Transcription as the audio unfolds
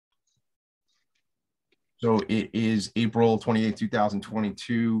So it is April 28th,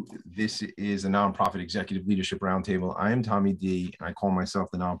 2022. This is a Nonprofit Executive Leadership Roundtable. I am Tommy D, and I call myself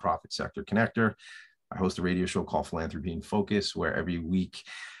the Nonprofit Sector Connector. I host a radio show called Philanthropy in Focus, where every week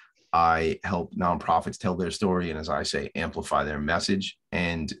I help nonprofits tell their story and, as I say, amplify their message.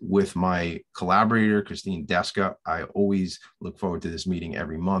 And with my collaborator, Christine Deska, I always look forward to this meeting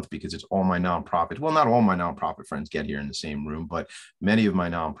every month because it's all my nonprofit. Well, not all my nonprofit friends get here in the same room, but many of my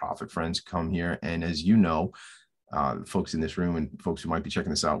nonprofit friends come here. And as you know, folks in this room and folks who might be checking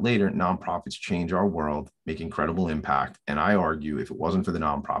this out later, nonprofits change our world, make incredible impact. And I argue if it wasn't for the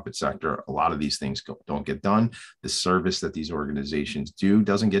nonprofit sector, a lot of these things don't get done. The service that these organizations do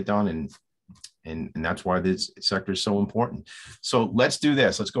doesn't get done. And that's why this sector is so important. So let's do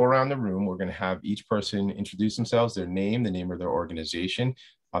this. Let's go around the room. We're going to have each person introduce themselves, their name, the name of their organization,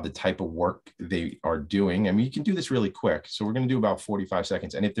 the type of work they are doing. I mean, you can do this really quick. So we're going to do about 45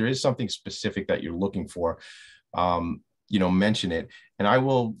 seconds. And if there is something specific that you're looking for, mention it. And I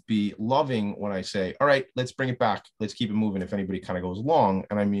will be loving when I say, all right, let's bring it back. Let's keep it moving. If anybody kind of goes long,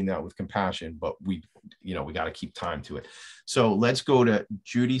 and I mean that with compassion, but we got to keep time to it. So let's go to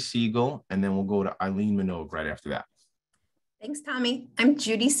Judy Siegel, and then we'll go to Eileen Minogue right after that. Thanks, Tommy. I'm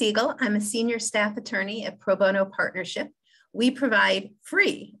Judy Siegel. I'm a senior staff attorney at Pro Bono Partnership. We provide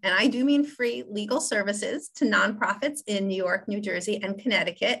free, and I do mean free, legal services to nonprofits in New York, New Jersey, and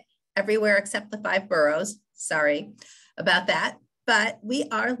Connecticut, everywhere except the 5 boroughs. Sorry about that, but we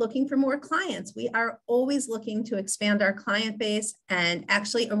are looking for more clients. We are always looking to expand our client base, and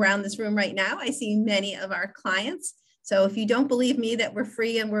actually around this room right now, I see many of our clients. So if you don't believe me that we're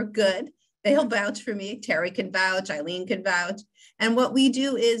free and we're good, they'll vouch for me. Terry can vouch, Eileen can vouch. And what we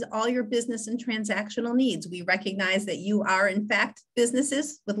do is all your business and transactional needs. We recognize that you are in fact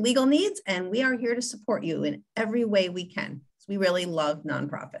businesses with legal needs, and we are here to support you in every way we can. So we really love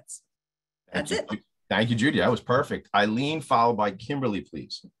nonprofits. That's it. Thank you, Judy. That was perfect. Eileen, followed by Kimberly,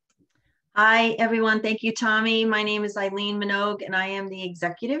 please. Hi, everyone. Thank you, Tommy. My name is Eileen Minogue, and I am the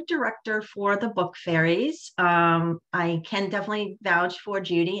Executive Director for the book Fairies. I can definitely vouch for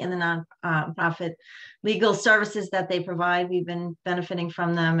Judy and the nonprofit legal services that they provide. We've been benefiting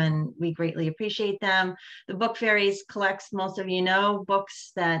from them, and we greatly appreciate them. The book Fairies collects, most of you know,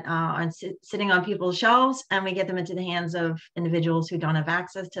 books that are sitting on people's shelves, and we get them into the hands of individuals who don't have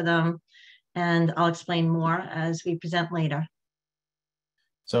access to them. And I'll explain more as we present later.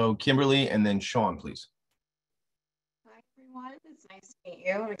 So Kimberly and then Sean, please. Hi, everyone. It's nice to meet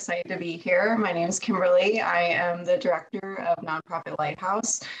you. I'm excited to be here. My name is Kimberly. I am the director of Nonprofit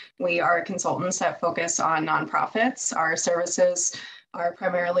Lighthouse. We are consultants that focus on nonprofits. Our services are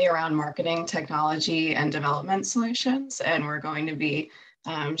primarily around marketing, technology, and development solutions. And we're going to be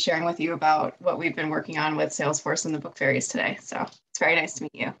sharing with you about what we've been working on with Salesforce and the book Fairies today. So it's very nice to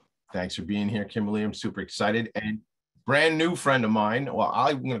meet you. Thanks for being here, Kimberly. I'm super excited. And brand new friend of mine. Well,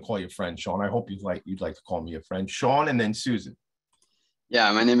 I'm going to call you a friend, Sean. I hope you'd like to call me a friend. Sean, and then Susan.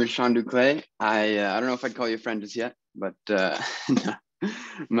 Yeah, my name is Sean Duclay. I don't know if I'd call you a friend just yet, but so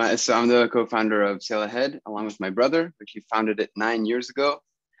I'm the co-founder of Sail Ahead, along with my brother, which he founded it 9 years ago.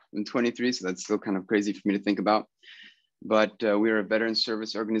 I'm 23, so that's still kind of crazy for me to think about. But we are a veteran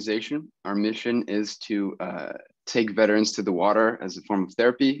service organization. Our mission is to take veterans to the water as a form of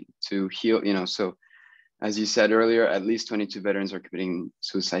therapy to heal, so as you said earlier, at least 22 veterans are committing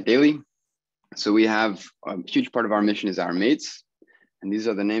suicide daily. So we have a huge part of our mission is our mates. And these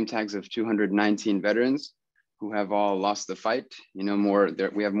are the name tags of 219 veterans who have all lost the fight.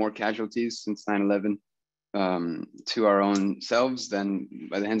 We have more casualties since 9/11 to our own selves than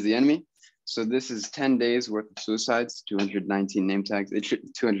by the hands of the enemy. So this is 10 days worth of suicides, 219 name tags. It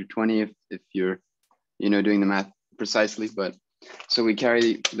should 220 if you're, doing the math precisely. But so we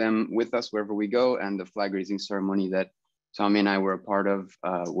carry them with us wherever we go. And the flag raising ceremony that Tommy and I were a part of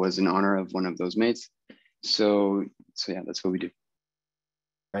was in honor of one of those mates. So yeah, that's what we do.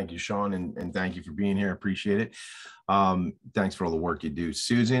 Thank you, Sean, and thank you for being here. Appreciate it. Thanks for all the work you do.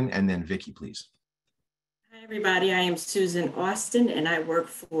 Susan, and then Vicky, please. Hi, everybody. I am Susan Austin, and I work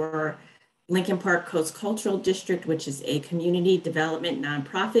for Lincoln Park Coast Cultural District, which is a community development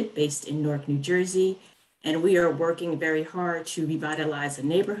nonprofit based in Newark, New Jersey. And we are working very hard to revitalize a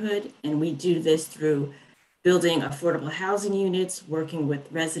neighborhood. And we do this through building affordable housing units, working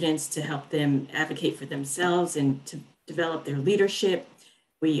with residents to help them advocate for themselves and to develop their leadership.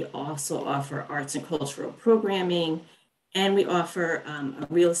 We also offer arts and cultural programming, and we offer a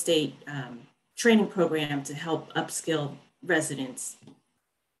real estate training program to help upskill residents.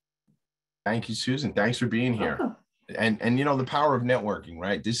 Thank you, Susan. Thanks for being here. Welcome. And the power of networking,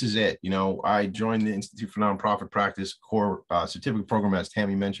 right? This is it. I joined the Institute for Nonprofit Practice core certificate program, as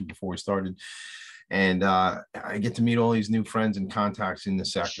Tammy mentioned before we started. And I get to meet all these new friends and contacts in the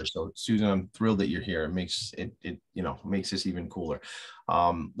sector. So Susan, I'm thrilled that you're here. It makes makes this even cooler.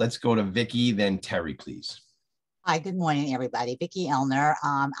 Let's go to Vicki, then Terry, please. Hi, good morning, everybody. Vicki Elner.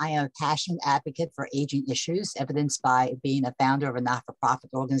 I am a passionate advocate for aging issues, evidenced by being a founder of a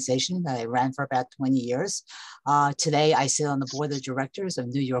not-for-profit organization that I ran for about 20 years. Today, I sit on the board of directors of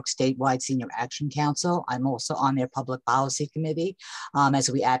New York Statewide Senior Action Council. I'm also on their public policy committee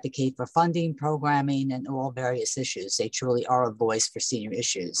as we advocate for funding, programming, and all various issues. They truly are a voice for senior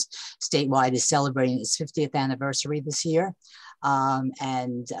issues. Statewide is celebrating its 50th anniversary this year.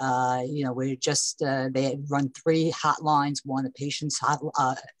 We're just, they run 3 hotlines, one a patient's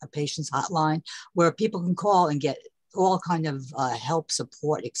hotline, where people can call and get all kind of help,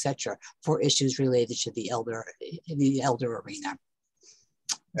 support, etc., for issues related to the elder arena.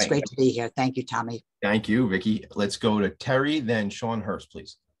 It's great to be here. Thank you, Tommy. Thank you, Vicki. Let's go to Terry, then Sean Hurst,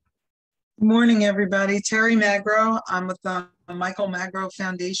 please. Good morning, everybody. Terry Magro. I'm with the Michael Magro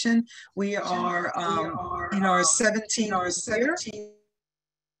Foundation. We are in our 17th year.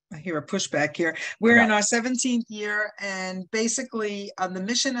 I hear a pushback here. We're in our 17th year, and basically the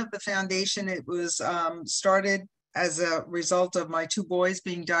mission of the foundation, it was started as a result of my 2 boys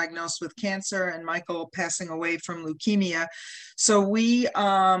being diagnosed with cancer and Michael passing away from leukemia. So we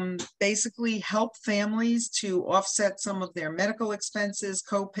basically help families to offset some of their medical expenses,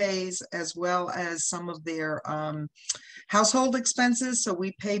 co-pays, as well as some of their household expenses. So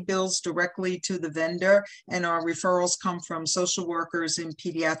we pay bills directly to the vendor, and our referrals come from social workers in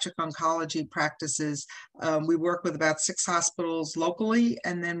pediatric oncology practices. We work with about 6 hospitals locally,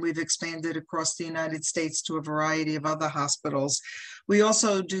 and then we've expanded across the United States to a variety of other hospitals. We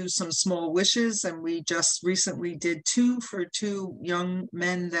also do some small wishes, and we just recently did 2 for 2 young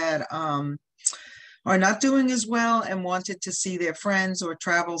men that are not doing as well and wanted to see their friends or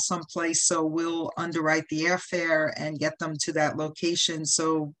travel someplace. So we'll underwrite the airfare and get them to that location.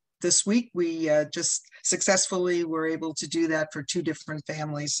 So this week we just successfully were able to do that for 2 different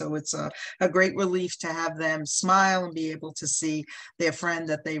families. So it's a great relief to have them smile and be able to see their friend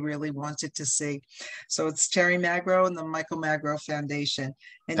that they really wanted to see. So it's Terry Magro and the Michael Magro Foundation.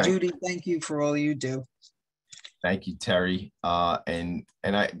 And Judy, thank you for all you do. Thank you, Terry.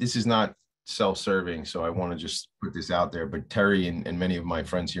 This is not self-serving, so I want to just put this out there, but Terry and many of my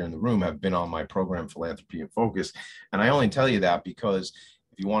friends here in the room have been on my program, Philanthropy in Focus. And I only tell you that because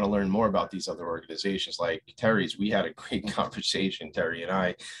if you want to learn more about these other organizations like Terry's, we had a great conversation, Terry and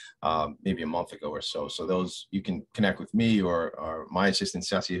I, maybe a month ago or so. So those, you can connect with me or my assistant,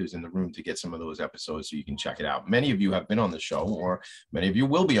 Ceci, who's in the room, to get some of those episodes so you can check it out. Many of you have been on the show, or many of you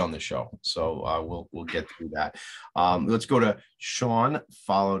will be on the show. So we'll get through that. Let's go to Sean,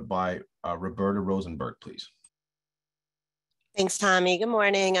 followed by Roberta Rosenberg, please. Thanks, Tommy. Good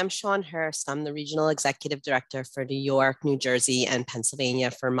morning. I'm Sean Hurst. I'm the Regional Executive Director for New York, New Jersey, and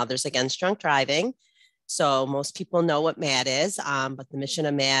Pennsylvania for Mothers Against Drunk Driving. So most people know what MAD is, but the mission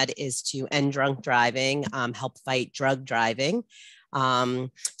of MAD is to end drunk driving, help fight drug driving,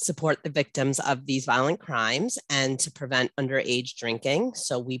 support the victims of these violent crimes, and to prevent underage drinking.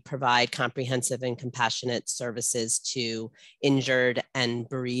 So we provide comprehensive and compassionate services to injured and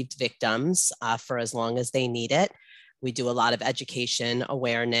bereaved victims for as long as they need it. We do a lot of education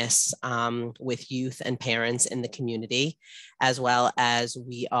awareness with youth and parents in the community, as well as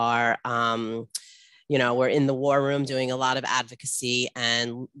we are, we're in the war room doing a lot of advocacy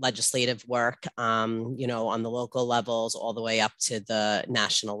and legislative work, on the local levels all the way up to the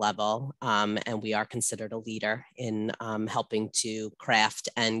national level. And we are considered a leader in helping to craft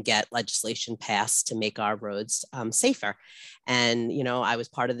and get legislation passed to make our roads safer. And, I was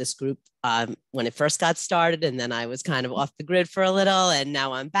part of this group when it first got started, and then I was kind of off the grid for a little, and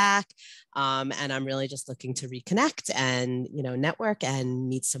now I'm back. And I'm really just looking to reconnect and, network and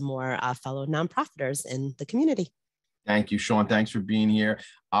meet some more fellow nonprofiters in the community. Thank you, Sean. Thanks for being here.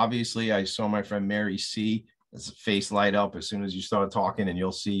 Obviously, I saw my friend Mary C. His face light up as soon as you started talking, and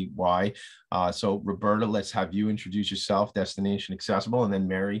you'll see why. So Roberta, let's have you introduce yourself, Destination Accessible, and then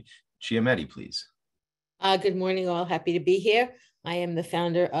Mary Chiametti, please. Good morning, all. Happy to be here. I am the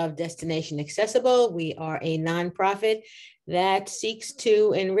founder of Destination Accessible. We are a nonprofit that seeks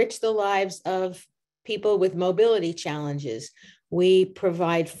to enrich the lives of people with mobility challenges. We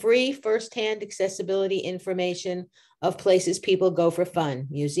provide free firsthand accessibility information of places people go for fun: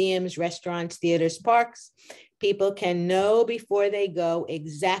 museums, restaurants, theaters, parks. People can know before they go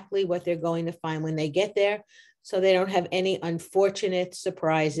exactly what they're going to find when they get there, so they don't have any unfortunate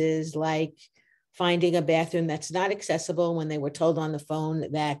surprises like finding a bathroom that's not accessible when they were told on the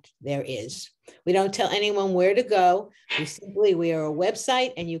phone that there is. We don't tell anyone where to go. We are a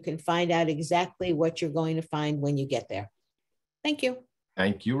website, and you can find out exactly what you're going to find when you get there. Thank you.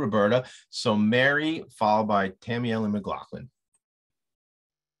 Thank you, Roberta. So Mary, followed by Tammy Ellen McLaughlin.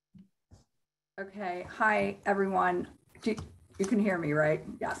 Okay. Hi, everyone. You can hear me, right?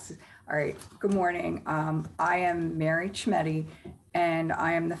 Yes. All right. Good morning. I am Mary Chmetti, and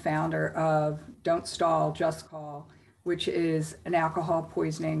I am the founder of Don't Stall, Just Call, which is an alcohol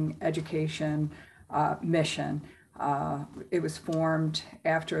poisoning education mission. It was formed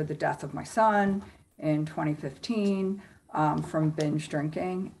after the death of my son in 2015 from binge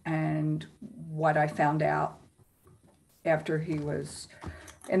drinking. And what I found out after he was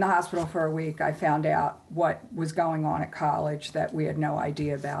in the hospital for a week, I found out what was going on at college that we had no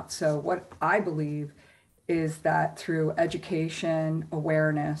idea about. So what I believe is that through education,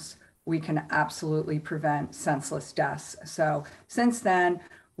 awareness, we can absolutely prevent senseless deaths. So since then,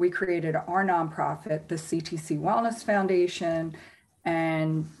 we created our nonprofit, the CTC Wellness Foundation,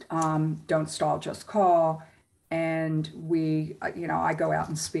 and Don't Stall, Just Call. And we, I go out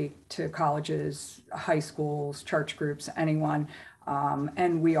and speak to colleges, high schools, church groups, anyone,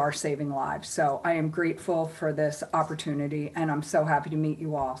 and we are saving lives. So I am grateful for this opportunity, and I'm so happy to meet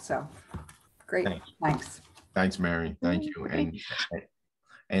you all. So great, thanks. Thanks, Mary. Thank you.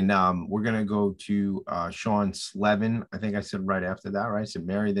 And we're going to go to Sean Slevin. I think I said right after that, right? I said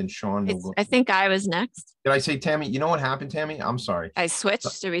Mary, then Sean. I think I was next. Did I say Tammy? You know what happened, Tammy? I'm sorry. I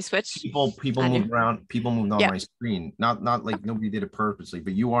switched. Did we switch? People moved around. People moved on my screen. Not like nobody did it purposely,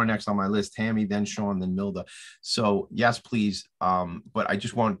 but you are next on my list. Tammy, then Sean, then Milda. So yes, please. But I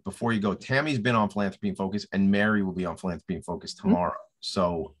just want, before you go, Tammy's been on Philanthropy in Focus, and Mary will be on Philanthropy in Focus tomorrow.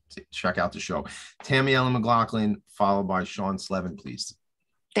 So check out the show. Tammy Ellen McLaughlin, followed by Sean Slevin, please.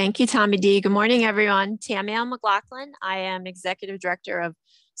 Thank you, Tommy D. Good morning, everyone. Tammy Ellen McLaughlin. I am Executive Director of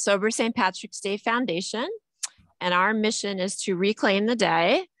Sober St. Patrick's Day Foundation. And our mission is to reclaim the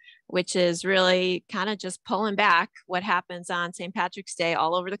day, which is really kind of just pulling back what happens on St. Patrick's Day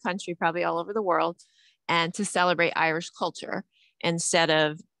all over the country, probably all over the world, and to celebrate Irish culture instead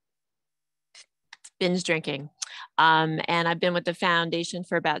of binge drinking. And I've been with the foundation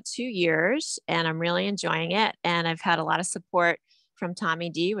for about 2 years, and I'm really enjoying it. And I've had a lot of support from Tommy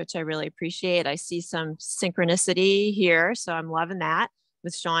D, which I really appreciate. I see some synchronicity here, so I'm loving that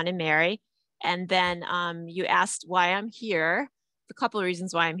with Sean and Mary. And then you asked why I'm here. A couple of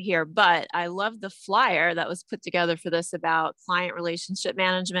reasons why I'm here, but I love the flyer that was put together for this about client relationship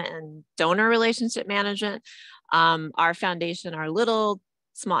management and donor relationship management. Our foundation, our little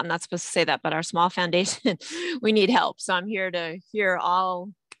small, I'm not supposed to say that, but our small foundation, we need help. So I'm here to hear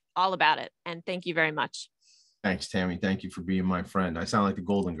all about it. And thank you very much. Thanks, Tammy. Thank you for being my friend. I sound like the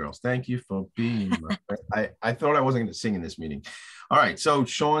Golden Girls. Thank you for being my friend. I thought I wasn't going to sing in this meeting. All right. So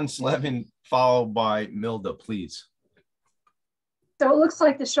Sean Slevin, followed by Milda, please. So it looks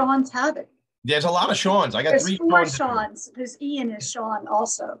like the Seans have it. There's a lot of Seans. I got there's 3 4 Seans. There's Ian is Sean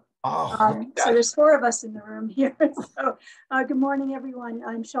also. Oh, so there's 4 of us in the room here. So good morning, everyone.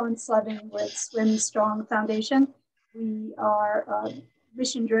 I'm Sean Slevin with Swim Strong Foundation. We are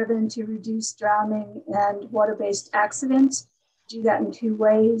mission driven to reduce drowning and water-based accidents. Do that in 2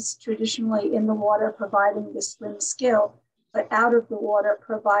 ways: traditionally in the water, providing the swim skill, but out of the water,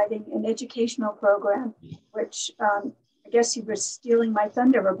 providing an educational program, which I guess you were stealing my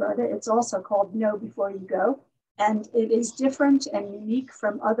thunder, Roberta. It's also called Know Before You Go. And it is different and unique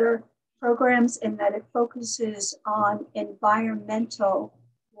from other programs in that it focuses on environmental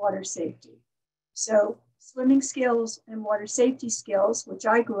water safety. So swimming skills and water safety skills, which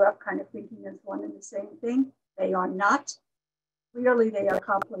I grew up kind of thinking is one and the same thing, they are not. Clearly, they are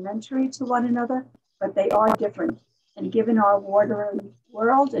complementary to one another, but they are different. And given our watery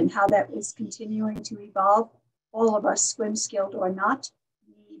world and how that is continuing to evolve, all of us, swim skilled or not,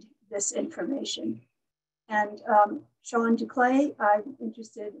 need this information. And Sean Duclay, I'm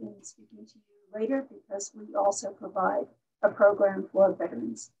interested in speaking to you later because we also provide a program for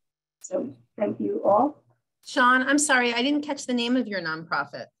veterans. So thank you all. Sean, I'm sorry, I didn't catch the name of your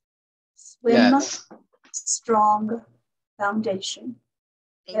nonprofit. Swim Strong Foundation.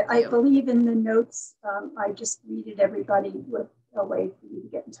 I believe in the notes, I just needed everybody with a way for you to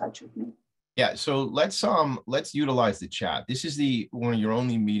get in touch with me. Yeah, so let's utilize the chat. This is one of your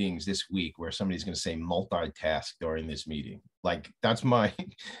only meetings this week where somebody's going to say multitask during this meeting. Like that's my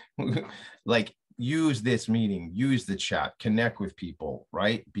like use this meeting, use the chat, connect with people,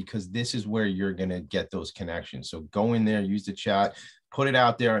 right? Because this is where you're going to get those connections. So go in there, use the chat, put it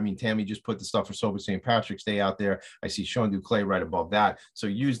out there. I mean, Tammy just put the stuff for Sober St. Patrick's Day out there. I see Sean Duclay right above that. So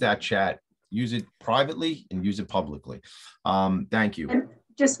use that chat. use it privately and use it publicly. Thank you. And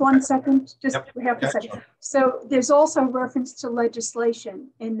just 1 second, just Yep. we have a Yeah, second. sure. So there's also reference to legislation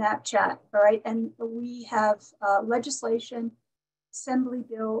in that chat, all right? And we have legislation, Assembly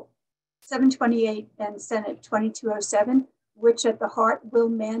Bill 728 and Senate 2207, which at the heart will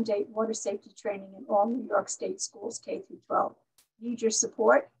mandate water safety training in all New York State schools, K through 12. Need your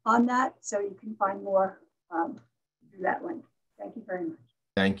support on that, so you can find more through that link. Thank you very much.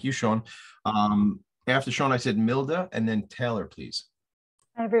 Thank you, Sean. After Sean, I said Milda, and then Taylor, please.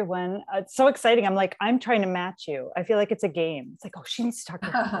 Hi, everyone. It's so exciting. I'm trying to match you. I feel like it's a game. It's like, oh, she needs to talk to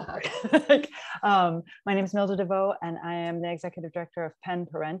her. My name is Milda DeVoe, and I am the executive director of Pen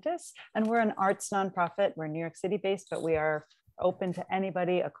Parentis. And we're an arts nonprofit. We're New York City based, but we are open to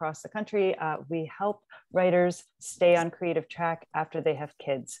anybody across the country. We help writers stay on creative track after they have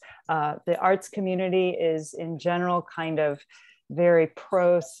kids. The arts community is in general kind of very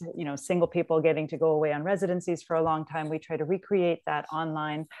pro, single people getting to go away on residencies for a long time. We try to recreate that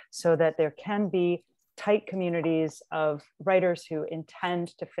online so that there can be tight communities of writers who intend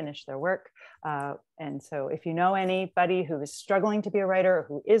to finish their work. And so if you know anybody who is struggling to be a writer, or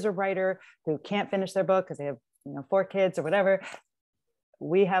who is a writer, who can't finish their book because they have 4 kids or whatever,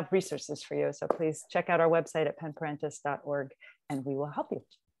 we have resources for you. So please check out our website at penparentis.org and we will help you.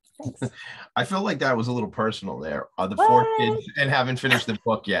 Thanks. I felt like that was a little personal there. The 4 kids and haven't finished the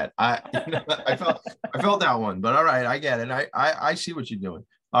book yet. I felt that one, but all right, I get it. I see what you're doing.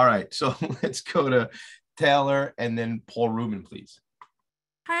 All right, so let's go to Taylor and then Paul Rubin, please.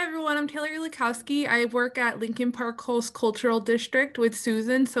 Hi, everyone. I'm Taylor Ulikowski. I work at Lincoln Park Coast Cultural District with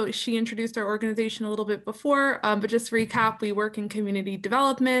Susan. So she introduced our organization a little bit before, but just to recap, we work in community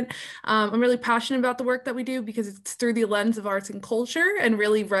development. I'm really passionate about the work that we do because it's through the lens of arts and culture and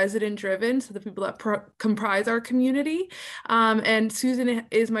really resident driven. So the people that comprise our community. And Susan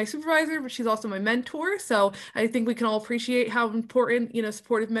is my supervisor, but she's also my mentor. So I think we can all appreciate how important,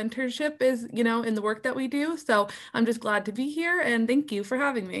 supportive mentorship is, in the work that we do. So I'm just glad to be here and thank you for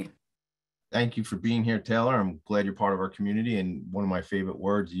having me. Thank you for being here, Taylor. I'm glad you're part of our community. And one of my favorite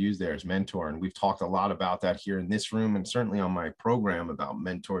words to use there is mentor. And we've talked a lot about that here in this room and certainly on my program about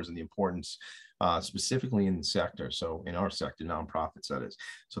mentors and the importance specifically in the sector. So in our sector, nonprofits, that is.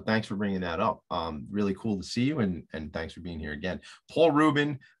 So thanks for bringing that up. Really cool to see you and thanks for being here again. Paul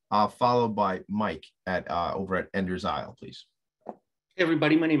Rubin, followed by Mike over at Ender's Isle, please. Hey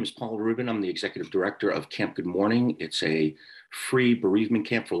everybody, my name is Paul Rubin. I'm the executive director of Camp Good Morning. It's a free bereavement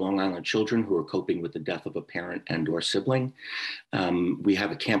camp for Long Island children who are coping with the death of a parent and or sibling. We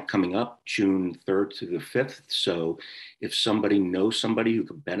have a camp coming up June 3rd to the 5th. So if somebody knows somebody who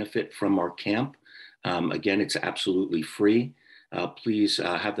could benefit from our camp, again, it's absolutely free. Please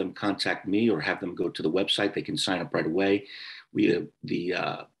have them contact me or have them go to the website. They can sign up right away. The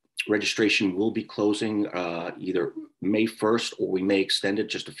registration will be closing either May 1st or we may extend it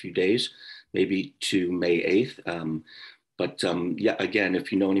just a few days, maybe to May 8th. Yeah, again,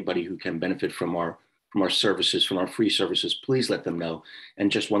 if you know anybody who can benefit from our services, from our free services, please let them know.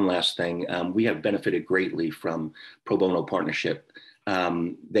 And just one last thing, we have benefited greatly from Pro Bono Partnership.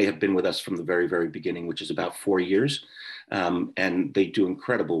 They have been with us from the very, very beginning, which is about 4 years, and they do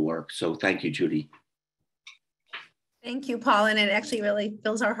incredible work. So thank you, Judy. Thank you, Paul. And it actually really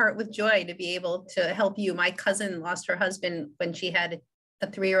fills our heart with joy to be able to help you. My cousin lost her husband when she had a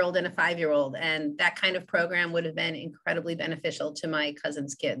 3-year-old and a 5-year-old, and that kind of program would have been incredibly beneficial to my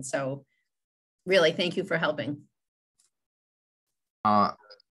cousin's kids. So really, thank you for helping.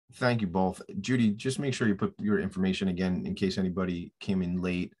 Thank you both. Judy, just make sure you put your information again in case anybody came in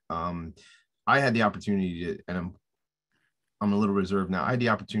late. I had the opportunity to, and I'm a little reserved now. I had the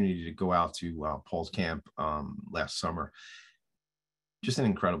opportunity to go out to Paul's camp last summer. Just an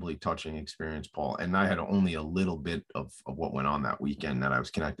incredibly touching experience, Paul. And I had only a little bit of what went on that weekend that I was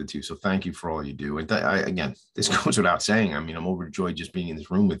connected to. So thank you for all you do. And again, this goes without saying. I mean, I'm overjoyed just being in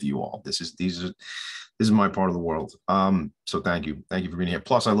this room with you all. This is my part of the world. So thank you for being here.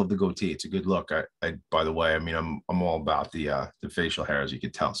 Plus, I love the goatee. It's a good look. I by the way, I mean, I'm all about the facial hair, as you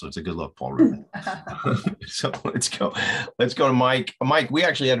can tell. So it's a good look, Paul Rubin. So let's go to Mike. Mike, we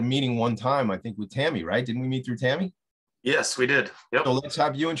actually had a meeting one time, I think, with Tammy, right? Didn't we meet through Tammy? Yes, we did. Yep. So let's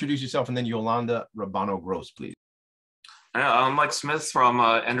have you introduce yourself and then Yolanda Rabano-Gross, please. I'm Mike Smith from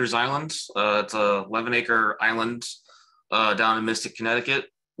Ender's Island. It's a 11-acre island down in Mystic, Connecticut.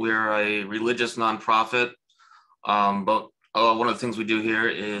 We're a religious nonprofit, but one of the things we do here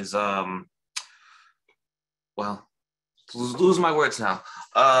is, well, lose my words now.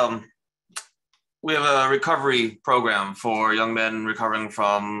 We have a recovery program for young men recovering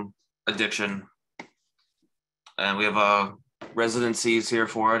from addiction. And we have residencies here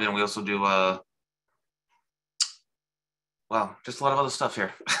for it, and we also do well, just a lot of other stuff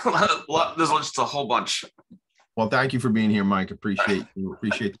here. There's just a whole bunch. Well, thank you for being here, Mike. Appreciate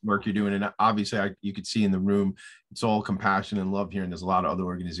the work you're doing. And obviously, you could see in the room, it's all compassion and love here. And there's a lot of other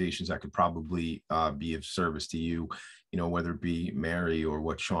organizations that could probably be of service to you, whether it be Mary or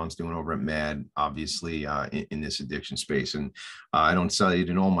what Sean's doing over at MAD, obviously, in this addiction space. And I don't say it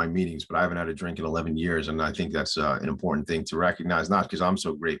in all my meetings, but I haven't had a drink in 11 years. And I think that's an important thing to recognize, not because I'm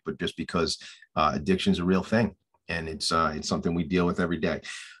so great, but just because addiction is a real thing. And it's something we deal with every day.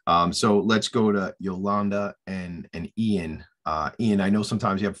 So let's go to Yolanda and Ian. Ian, I know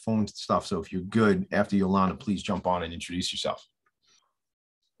sometimes you have phone stuff, so if you're good, after Yolanda, please jump on and introduce yourself.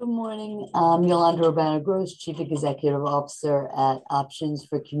 Good morning. I'm Yolanda Urbana-Gross, Chief Executive Officer at Options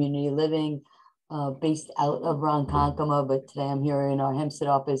for Community Living, based out of Ronkonkoma, but today I'm here in our Hempstead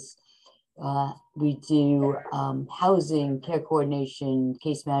office. We do housing, care coordination,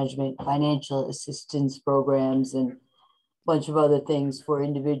 case management, financial assistance programs, and a bunch of other things for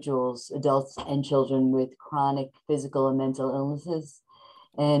individuals, adults, and children with chronic physical and mental illnesses.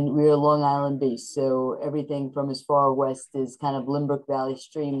 And we're Long Island based, so everything from as far west as kind of Limbrook Valley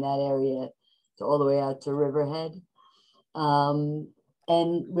Stream, that area, to all the way out to Riverhead. And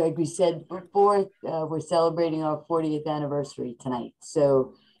like we said before, we're celebrating our 40th anniversary tonight.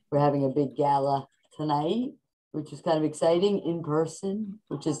 So we're having a big gala tonight, which is kind of exciting, in person,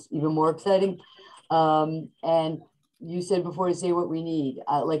 which is even more exciting. And you said before to say what we need.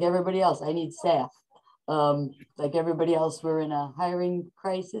 Like everybody else, I need staff. Like everybody else, we're in a hiring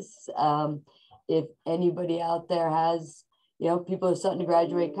crisis. If anybody out there has, people are starting to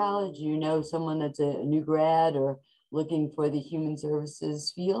graduate college, someone that's a new grad or looking for the human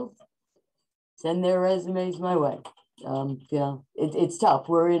services field, send their resumes my way. It's tough.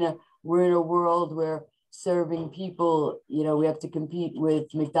 We're in a world where serving people, we have to compete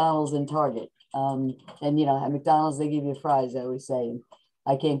with McDonald's and Target. And at McDonald's, they give you fries, I always say.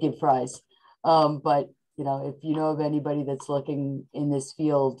 I can't give fries. But if you know of anybody that's looking in this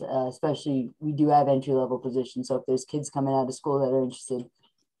field, especially, we do have entry-level positions. So if there's kids coming out of school that are interested,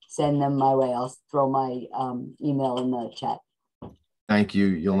 send them my way. I'll throw my email in the chat. Thank you,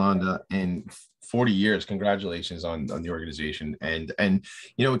 Yolanda. And 40 years, congratulations on the organization. And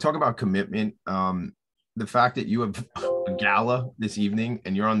talk about commitment. The fact that you have a gala this evening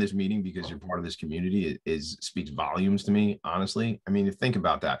and you're on this meeting because you're part of this community speaks volumes to me, honestly. I mean, think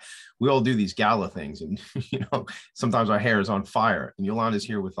about that. We all do these gala things and, sometimes our hair is on fire, and Yolanda's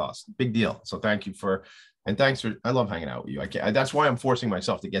here with us. Big deal. So thank you I love hanging out with you. That's why I'm forcing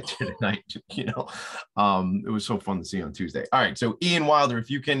myself to get here tonight. It was so fun to see you on Tuesday. All right. So Ian Wilder, if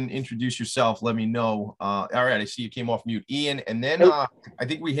you can introduce yourself, let me know. All right. I see you came off mute, Ian. And then I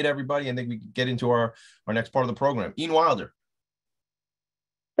think we hit everybody. I think we can get into our next part of the program. Ian Wilder.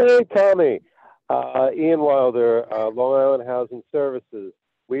 Hey, Tommy. Ian Wilder, Long Island Housing Services.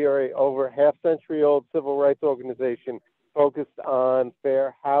 We are a over half-century-old civil rights organization focused on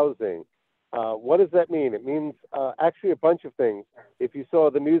fair housing. What does that mean? It means actually a bunch of things. If you saw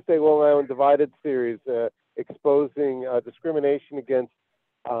the Newsday Long Island Divided series exposing discrimination against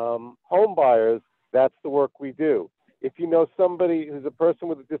home buyers, that's the work we do. If you know somebody who's a person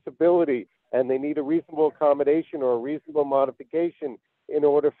with a disability and they need a reasonable accommodation or a reasonable modification in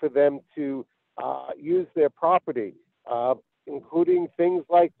order for them to use their property, including things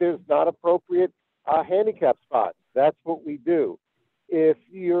like there's not appropriate handicap spots, that's what we do. If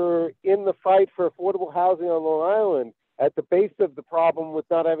you're in the fight for affordable housing on Long Island, at the base of the problem with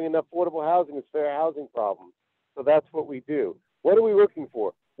not having enough affordable housing is fair housing problems. So that's what we do. What are we looking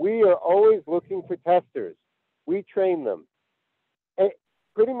for? We are always looking for testers. We train them.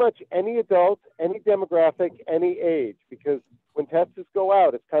 Pretty much any adult, any demographic, any age, because when testers go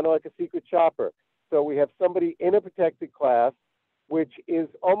out, it's kind of like a secret shopper. So we have somebody in a protected class, which is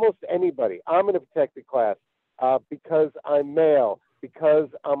almost anybody. I'm in a protected class because I'm male, because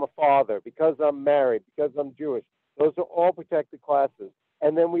I'm a father, because I'm married, because I'm Jewish. Those are all protected classes.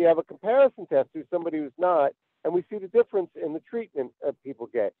 And then we have a comparison test to somebody who's not, and we see the difference in the treatment people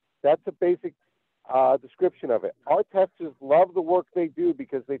get. That's a basic description of it. Our testers love the work they do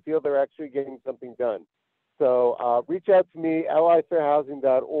because they feel they're actually getting something done. So reach out to me,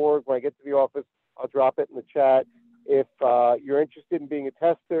 lifairhousing.org. When I get to the office, I'll drop it in the chat. If you're interested in being a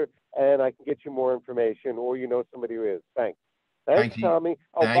tester, and I can get you more information, or you know somebody who is. Thanks. Thanks, Tommy.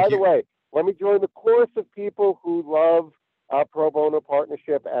 Oh, by the way, let me join the chorus of people who love pro bono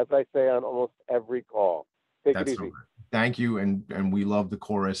partnership, as I say on almost every call. Take it easy. Thank you, and we love the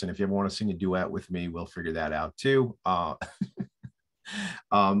chorus. And if you ever want to sing a duet with me, we'll figure that out too.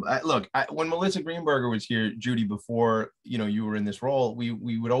 Look, when Melissa Greenberger was here, Judy, before you were in this role,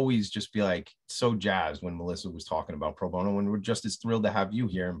 we would always just be like so jazzed when Melissa was talking about pro bono, and we're just as thrilled to have you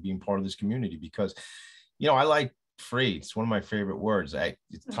here and being part of this community because, I like free. It's one of my favorite words.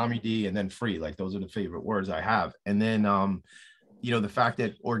 It's Tommy D and then free. Like those are the favorite words I have. And then, the fact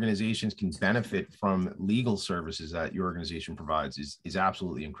that organizations can benefit from legal services that your organization provides is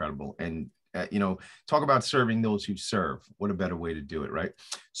absolutely incredible. And talk about serving those who serve. What a better way to do it, right?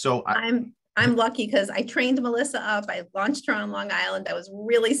 So I'm lucky because I trained Melissa up. I launched her on Long Island. I was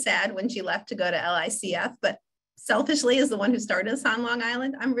really sad when she left to go to LICF, but selfishly, as the one who started us on Long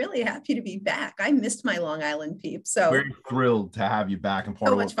Island, I'm really happy to be back. I missed my Long Island peeps. So we're thrilled to have you back and part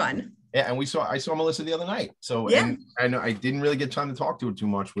so much fun. Yeah, and I saw Melissa the other night. So yeah. And I didn't really get time to talk to her too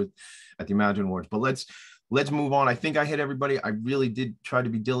much at the Imagine Awards, but let's move on. I think I hit everybody. I really did try to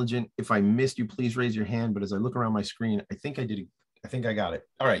be diligent. If I missed you, please raise your hand. But as I look around my screen, I think I did. I think I got it.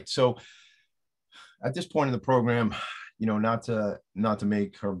 All right. So at this point in the program, not to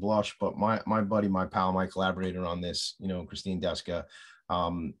make her blush, but my buddy, my pal, my collaborator on this, Christine Deska,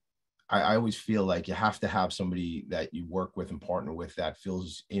 I always feel like you have to have somebody that you work with and partner with that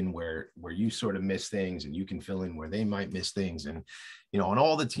fills in where you sort of miss things and you can fill in where they might miss things. And, on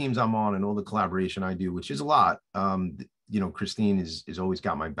all the teams I'm on and all the collaboration I do, which is a lot, Christine is always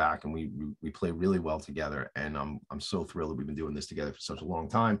got my back and we play really well together. And I'm so thrilled that we've been doing this together for such a long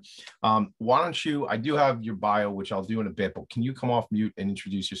time. Why don't you, I do have your bio, which I'll do in a bit, but can you come off mute and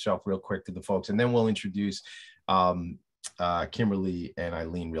introduce yourself real quick to the folks? And then we'll introduce Kimberly and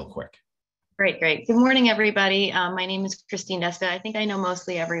Eileen real quick. Great. Good morning, everybody. My name is Christine Deska. I think I know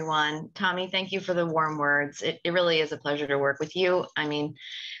mostly everyone. Tommy, thank you for the warm words. It really is a pleasure to work with you. I mean,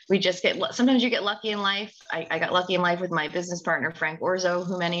 sometimes you get lucky in life. I got lucky in life with my business partner, Frank Orzo,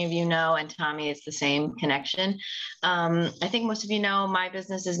 who many of you know, and Tommy, it's the same connection. I think most of you know my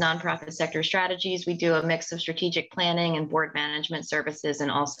business is Nonprofit Sector Strategies. We do a mix of strategic planning and board management services, and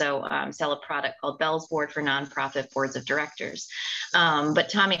also sell a product called Bell's Board for nonprofit boards of directors. But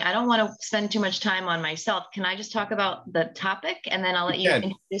Tommy, I don't want to spend too much time on myself. Can I just talk about the topic and then I'll let you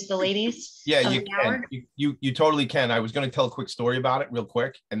introduce the ladies? Yeah, you can. You totally can. I was going to tell a quick story about it real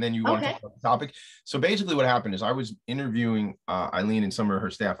quick, and then you want to talk about the topic. So basically what happened is I was interviewing Eileen and some of her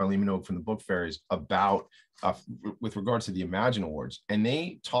staff, Eileen Minogue from the Book Fairies, about with regards to the Imagine Awards. And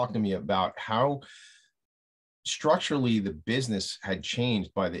they talked to me about how structurally the business had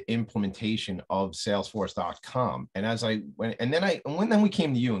changed by the implementation of Salesforce.com. And as I went, and then we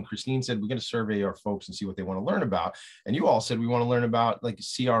came to you and Christine said, we're going to survey our folks and see what they want to learn about. And you all said, we want to learn about like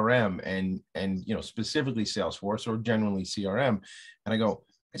CRM and specifically Salesforce or generally CRM. And I go,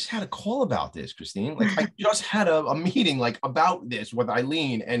 I just had a call about this, Christine. Like I just had a meeting like about this with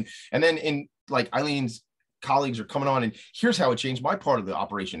Eileen and then in like Eileen's colleagues are coming on and here's how it changed my part of the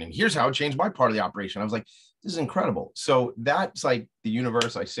operation. And here's how it changed my part of the operation. I was like, this is incredible. So that's like the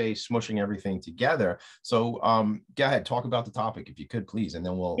universe, I say, smushing everything together. So go ahead, talk about the topic if you could, please. And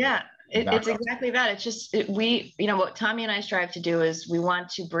then we'll. Yeah, it's exactly that. It's just, what Tommy and I strive to do is we want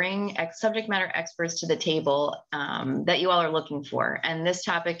to bring subject matter experts to the table that you all are looking for. And this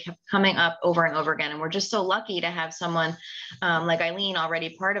topic kept coming up over and over again. And we're just so lucky to have someone like Eileen,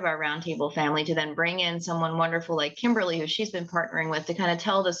 already part of our roundtable family, to then bring in someone wonderful like Kimberly, who she's been partnering with to kind of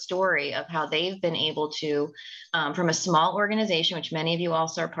tell the story of how they've been able to, from a small organization, which many of you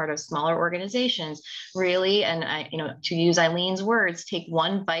also are part of smaller organizations, really, and to use Eileen's words, take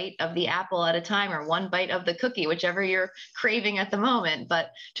one bite of the apple at a time or one bite of the cookie, whichever you're craving at the moment,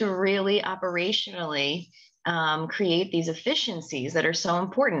 but to really operationally create these efficiencies that are so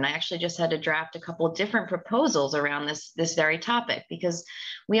important. I actually just had to draft a couple of different proposals around this very topic, because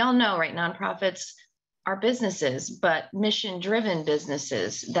we all know, right, nonprofits are businesses, but mission-driven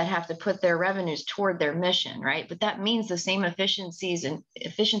businesses that have to put their revenues toward their mission, right? But that means the same efficiencies and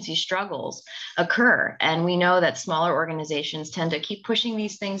efficiency struggles occur. And we know that smaller organizations tend to keep pushing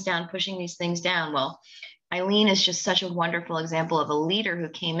these things down. Well, Eileen is just such a wonderful example of a leader who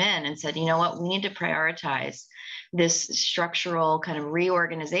came in and said, you know what, we need to prioritize this structural kind of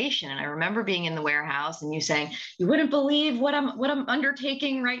reorganization. And I remember being in the warehouse and you saying, you wouldn't believe what I'm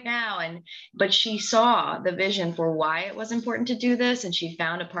undertaking right now. But she saw the vision for why it was important to do this. And she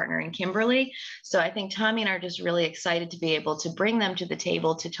found a partner in Kimberly. So I think Tommy and I are just really excited to be able to bring them to the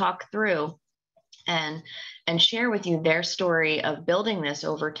table to talk through and share with you their story of building this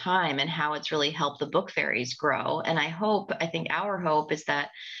over time and how it's really helped the Book Fairies grow. And I think our hope is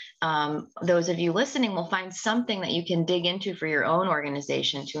that those of you listening will find something that you can dig into for your own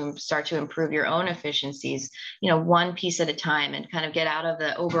organization to start to improve your own efficiencies, one piece at a time, and kind of get out of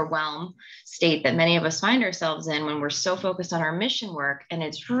the overwhelm state that many of us find ourselves in when we're so focused on our mission work. And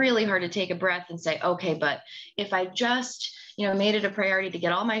it's really hard to take a breath and say, okay, but if I just made it a priority to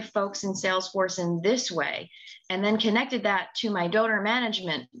get all my folks in Salesforce in this way, and then connected that to my donor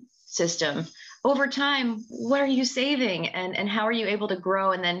management system, over time, what are you saving, and how are you able to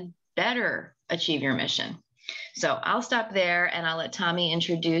grow and then better achieve your mission? So I'll stop there and I'll let Tommy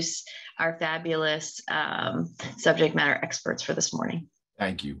introduce our fabulous subject matter experts for this morning.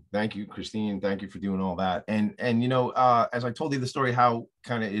 Thank you, Christine. Thank you for doing all that. And as I told you the story, how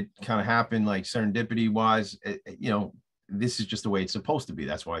it happened, like serendipity wise, this is just the way it's supposed to be.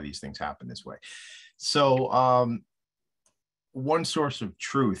 That's why these things happen this way. So one source of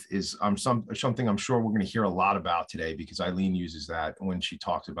truth is something I'm sure we're going to hear a lot about today, because Eileen uses that when she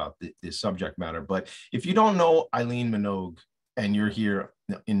talks about this subject matter. But if you don't know Eileen Minogue and you're here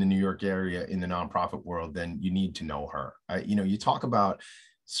in the New York area in the nonprofit world, then you need to know her. You talk about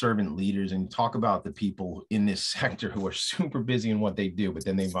servant leaders and talk about the people in this sector who are super busy in what they do, but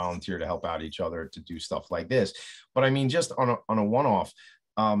then they volunteer to help out each other to do stuff like this. But I mean, just on a one-off,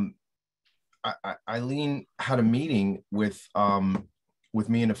 Eileen had a meeting with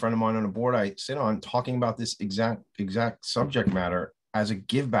me and a friend of mine on a board I sit on, talking about this exact subject matter as a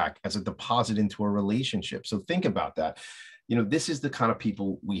give back, as a deposit into a relationship. So think about that. This is the kind of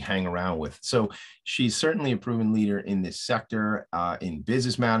people we hang around with. So she's certainly a proven leader in this sector, in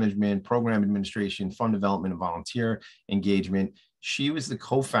business management, program administration, fund development, and volunteer engagement. She was the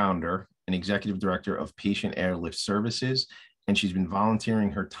co-founder and executive director of Patient Airlift Services, and she's been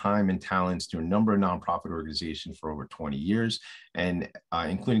volunteering her time and talents to a number of nonprofit organizations for over 20 years, and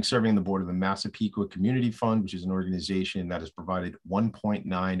including serving on the board of the Massapequa Community Fund, which is an organization that has provided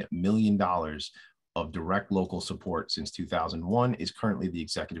 $1.9 million of direct local support since 2001, is currently the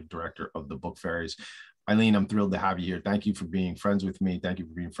executive director of the Book Fairies. Eileen, I'm thrilled to have you here. Thank you for being friends with me. Thank you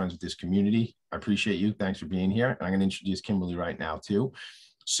for being friends with this community. I appreciate you. Thanks for being here. And I'm going to introduce Kimberly right now too.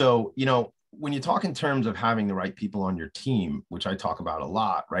 So, when you talk in terms of having the right people on your team, which I talk about a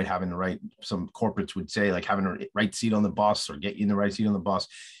lot, right? Having the right, some corporates would say, like having the right seat on the bus, or get you in the right seat on the bus.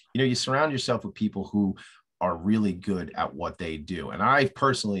 You surround yourself with people who are really good at what they do. And I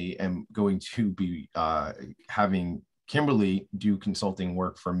personally am going to be having Kimberly do consulting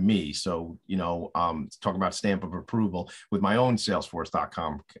work for me. So, talk about stamp of approval with my own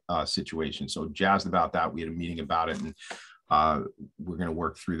Salesforce.com situation. So jazzed about that. We had a meeting about it, and we're going to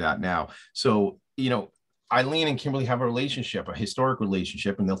work through that now. So, Eileen and Kimberly have a relationship, a historic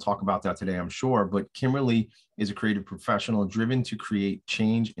relationship, and they'll talk about that today, I'm sure. But Kimberly is a creative professional driven to create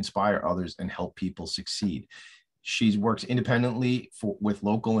change, inspire others, and help people succeed. She works independently with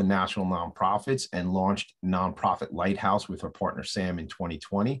local and national nonprofits, and launched nonprofit Lighthouse with her partner Sam in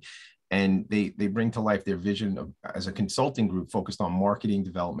 2020. And they bring to life their vision as a consulting group focused on marketing,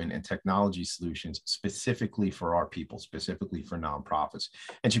 development, and technology solutions specifically for our people, specifically for nonprofits.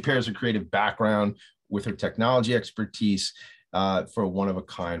 And she pairs her creative background with her technology expertise for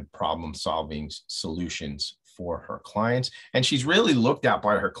one-of-a-kind problem-solving solutions for her clients. And she's really looked at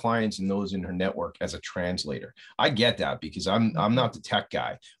by her clients and those in her network as a translator. I get that, because I'm not the tech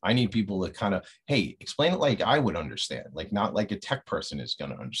guy. I need people to kind of, hey, explain it like I would understand, like not like a tech person is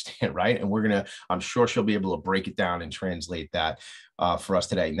going to understand, right? And I'm sure she'll be able to break it down and translate that for us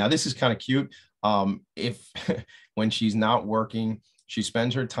today. Now, this is kind of cute. When she's not working, she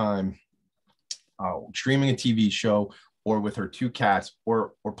spends her time streaming a TV show, or with her two cats,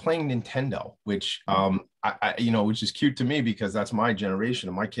 or playing Nintendo, which which is cute to me, because that's my generation,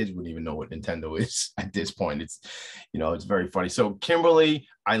 and my kids wouldn't even know what Nintendo is at this point. It's very funny. So Kimberly,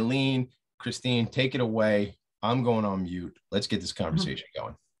 Eileen, Christine, take it away. I'm going on mute. Let's get this conversation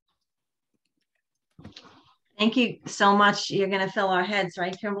going. Thank you so much. You're going to fill our heads,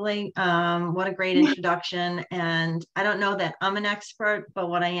 right, Kimberly? What a great introduction. And I don't know that I'm an expert, but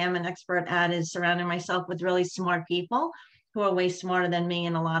what I am an expert at is surrounding myself with really smart people who are way smarter than me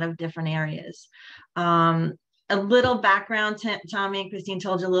in a lot of different areas. A little background, Tommy and Christine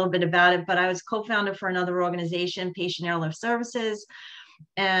told you a little bit about it, but I was co-founder for another organization, Patient Airlift Services.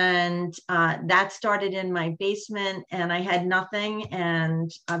 And that started in my basement, and I had nothing. And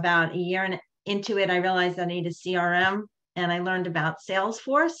about a year into it, I realized I needed CRM, and I learned about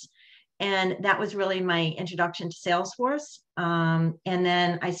Salesforce. And that was really my introduction to Salesforce. And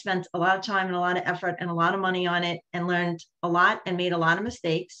then I spent a lot of time and a lot of effort and a lot of money on it, and learned a lot and made a lot of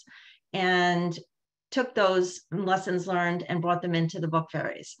mistakes, and took those lessons learned and brought them into the Book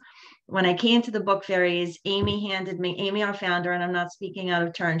Fairies. when I came to the book fairies, Amy, our founder, and I'm not speaking out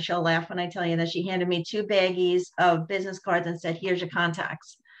of turn, she'll laugh when I tell you that, she handed me 2 baggies of business cards and said, here's your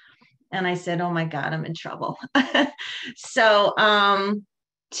contacts. And I said, oh my God, I'm in trouble. So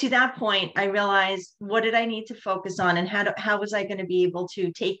to that point, I realized, what did I need to focus on, and how was I going to be able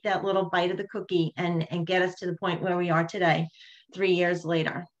to take that little bite of the cookie and get us to the point where we are today, 3 years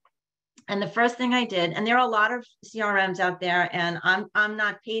later. And the first thing I did, and there are a lot of CRMs out there, and I'm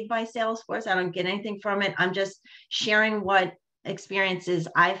not paid by Salesforce. I don't get anything from it. I'm just sharing what experiences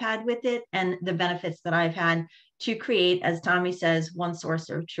I've had with it and the benefits that I've had to create, as Tommy says, one source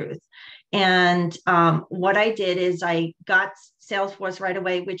of truth. And what I did is I got Salesforce right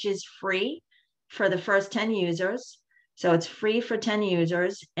away, which is free for the first 10 users. So it's free for 10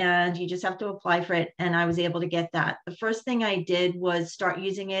 users, and you just have to apply for it. And I was able to get that. The first thing I did was start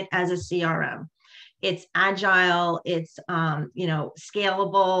using it as a CRM. It's agile, it's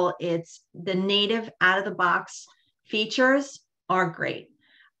scalable, it's the native out of the box features are great.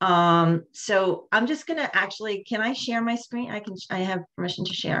 So I'm just gonna can I share my screen? I have permission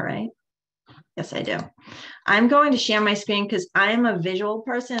to share, right? Yes, I do. I'm going to share my screen because I'm a visual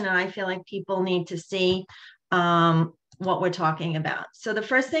person, and I feel like people need to see what we're talking about. So the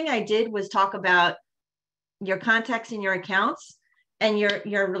first thing I did was talk about your contacts in your accounts and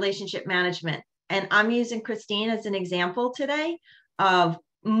your relationship management. And I'm using Christine as an example today of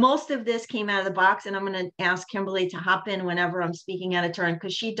most of this came out of the box, and I'm going to ask Kimberly to hop in whenever I'm speaking out of turn,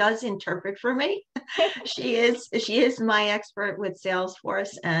 because she does interpret for me. She is my expert with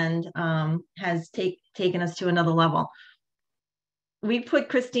Salesforce, and has taken us to another level. We put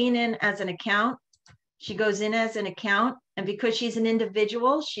Christine in as an account. She goes in as an account, and because she's an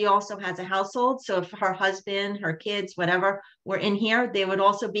individual, she also has a household. So if her husband, her kids, whatever, were in here, they would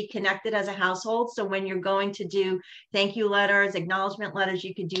also be connected as a household. So when you're going to do thank you letters, acknowledgement letters,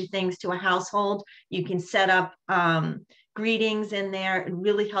 you could do things to a household. You can set up greetings in there. It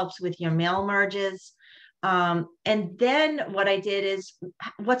really helps with your mail merges. And then what I did is,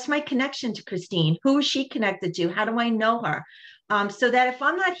 what's my connection to Christine? Who is she connected to? How do I know her? So that if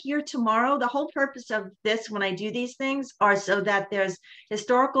I'm not here tomorrow, the whole purpose of this, when I do these things, are so that there's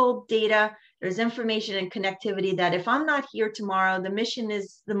historical data, there's information and connectivity, that if I'm not here tomorrow, the mission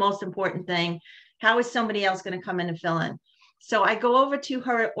is the most important thing. How is somebody else going to come in and fill in? So I go over to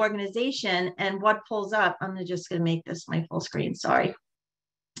her organization, and what pulls up, I'm just going to make this my full screen, sorry.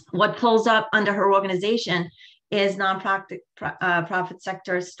 What pulls up under her organization is nonprofit profit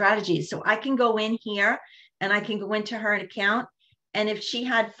sector strategies. So I can go in here and I can go into her account. And if she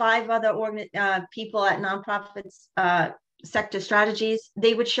had 5 other people at nonprofits sector strategies,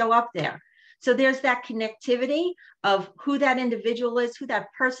 they would show up there. So there's that connectivity of who that individual is, who that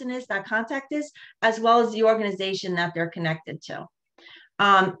person is, that contact is, as well as the organization that they're connected to.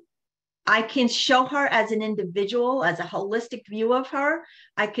 I can show her as an individual, as a holistic view of her.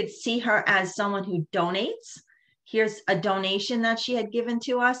 I could see her as someone who donates. Here's a donation that she had given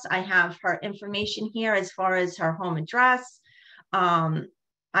to us. I have her information here as far as her home address.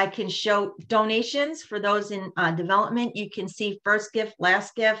 I can show donations for those in development. You can see first gift,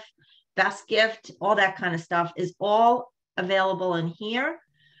 last gift, best gift, all that kind of stuff is all available in here.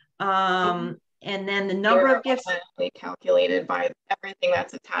 And then the number of gifts calculated by everything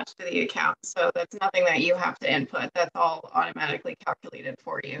that's attached to the account. So that's nothing that you have to input. That's all automatically calculated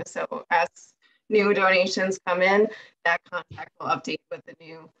for you. So as new donations come in, that contact will update with the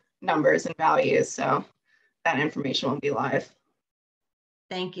new numbers and values. So that information will be live.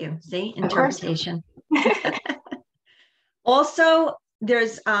 Thank you. See, interpretation. Also,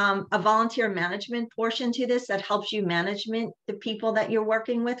 there's a volunteer management portion to this that helps you manage the people that you're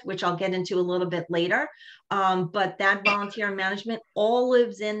working with, which I'll get into a little bit later. But that volunteer management all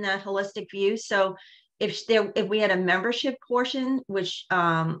lives in that holistic view. So if we had a membership portion, which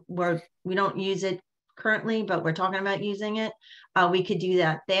we don't use it currently, but we're talking about using it, we could do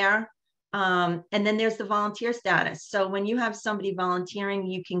that there. And then there's the volunteer status. So when you have somebody volunteering,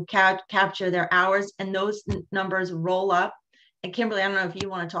 you can capture their hours, and those numbers roll up. And Kimberly, I don't know if you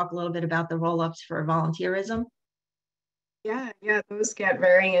want to talk a little bit about the roll-ups for volunteerism. Yeah, those get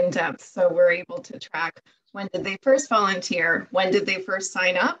very in-depth. So we're able to track, when did they first volunteer? When did they first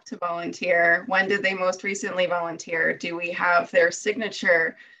sign up to volunteer? When did they most recently volunteer? Do we have their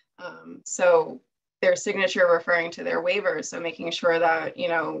signature? So their signature referring to their waivers. So making sure that,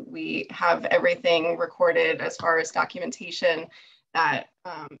 we have everything recorded as far as documentation, that,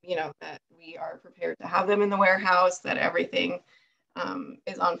 that we are prepared to have them in the warehouse, that everything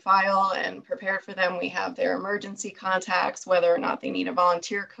is on file and prepared for them. We have their emergency contacts, whether or not they need a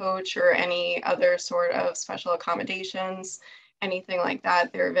volunteer coach or any other sort of special accommodations. anything like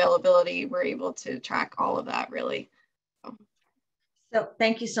that, their availability, we're able to track all of that really. So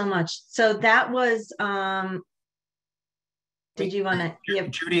thank you so much. So that was, did you want to give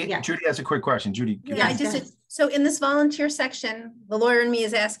Judy? Yeah. Judy has a quick question. Judy. Yeah, so in this volunteer section, the lawyer in me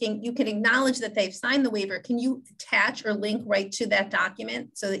is asking, you can acknowledge that they've signed the waiver. Can you attach or link right to that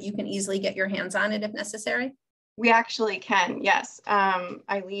document so that you can easily get your hands on it if necessary? We actually can, yes.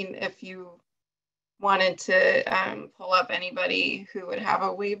 Eileen, if you wanted to pull up anybody who would have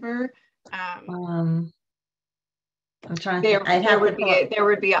a waiver, I'm trying to there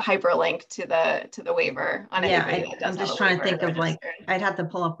would be a hyperlink to the waiver on anybody that does. I'm just trying to think of like, I'd have to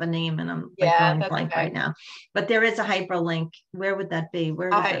pull up a name and I'm like Yeah, going blank right now. But there is a hyperlink. Where would that be? Where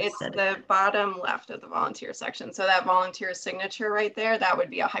does that it's sit? the bottom left of the volunteer section. So that volunteer signature right there, that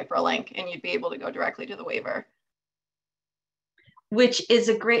would be a hyperlink and you'd be able to go directly to the waiver. Which is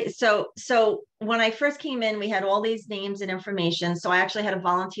a great, so when I first came in, we had all these names and information. So I actually had a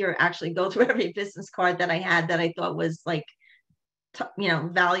volunteer actually go through every business card that I had that I thought was like,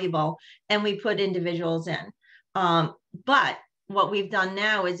 valuable. And we put individuals in. But what we've done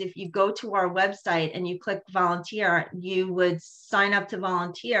now is if you go to our website and you click volunteer, you would sign up to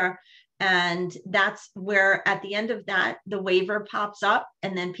volunteer. And that's where at the end of that, the waiver pops up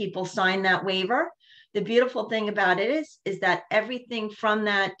and then people sign that waiver. The beautiful thing about it is that everything from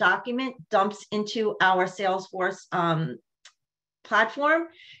that document dumps into our Salesforce platform,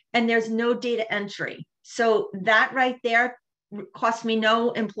 and there's no data entry. So that right there costs me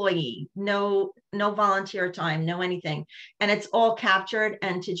no employee, no volunteer time, no anything. And it's all captured.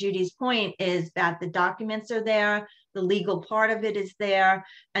 And to Judy's point is that the documents are there, the legal part of it is there.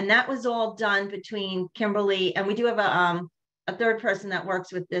 And that was all done between Kimberly, and we do have a third person that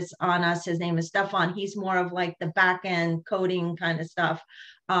works with this on us. His name is Stefan. He's more of like the back end coding kind of stuff.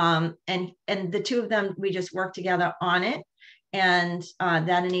 And the two of them, we just worked together on it. And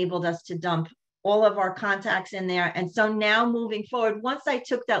that enabled us to dump all of our contacts in there. And so now moving forward, once I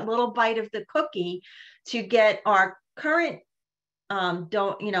took that little bite of the cookie to get our current,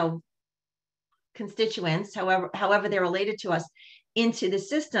 constituents, however they're related to us, into the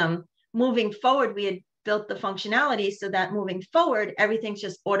system, moving forward, we had built the functionality so that moving forward, everything's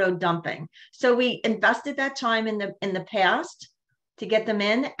just auto dumping. So we invested that time in the past to get them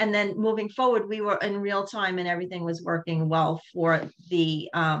in. And then moving forward, we were in real time and everything was working well for the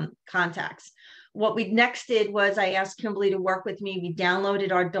contacts. What we next did was I asked Kimberly to work with me. We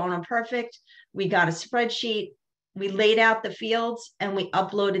downloaded our NonProfit. We got a spreadsheet. We laid out the fields and we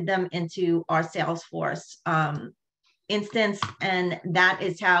uploaded them into our Salesforce instance. And that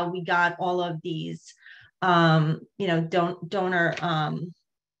is how we got all of these donor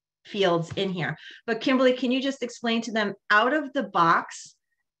fields in here. But Kimberly, can you just explain to them out of the box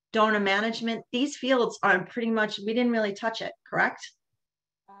donor management, these fields are pretty much, we didn't really touch it, correct?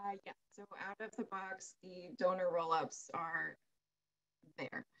 Yeah, so out of the box, the donor roll-ups are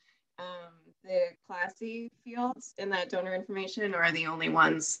there. The classy fields in that donor information are the only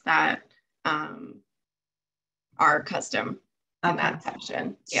ones that are custom in that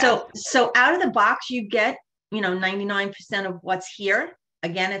section. Yeah. So out of the box, you get, 99% of what's here.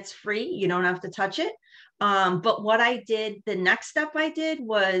 Again, it's free. You don't have to touch it. But what I did, the next step I did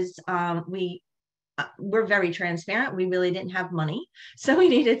was we're very transparent. We really didn't have money. So we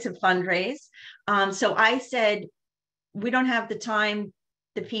needed to fundraise. So I said, we don't have the time,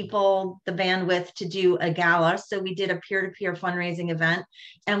 the people, the bandwidth to do a gala. So we did a peer-to-peer fundraising event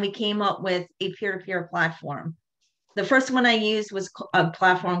and we came up with a peer-to-peer platform. The first one I used was a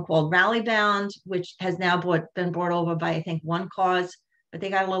platform called Rallybound, which has now been brought over by, I think, One Cause, but they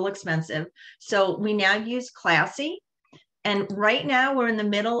got a little expensive. So we now use Classy. And right now we're in the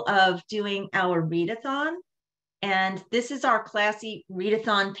middle of doing our readathon. And this is our Classy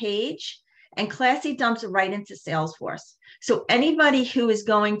readathon page. And Classy dumps right into Salesforce. So anybody who is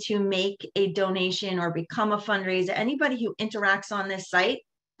going to make a donation or become a fundraiser, anybody who interacts on this site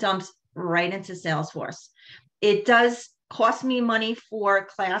dumps right into Salesforce. It does cost me money for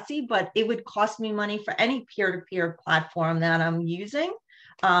Classy, but it would cost me money for any peer-to-peer platform that I'm using.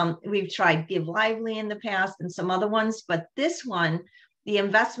 We've tried Give Lively in the past and some other ones, but this one, the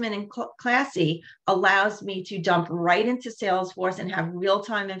investment in Classy allows me to dump right into Salesforce and have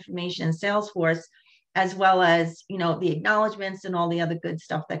real-time information in Salesforce, as well as, the acknowledgements and all the other good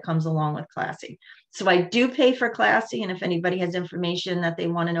stuff that comes along with Classy. So I do pay for Classy. And if anybody has information that they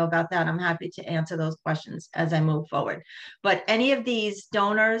want to know about that, I'm happy to answer those questions as I move forward. But any of these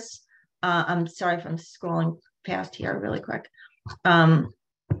donors, I'm sorry if I'm scrolling past here really quick.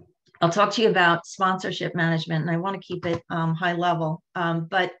 I'll talk to you about sponsorship management, and I want to keep it high level.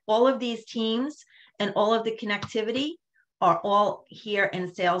 But all of these teams and all of the connectivity are all here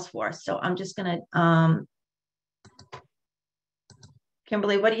in Salesforce. So I'm just going to,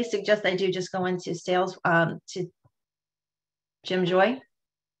 Kimberly, what do you suggest I do? Just go into sales, to Jim Joy?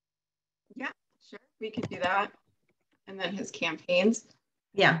 Yeah, sure. We could do that. And then his campaigns.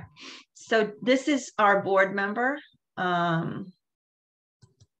 Yeah. So this is our board member.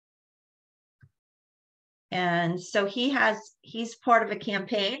 And so he's part of a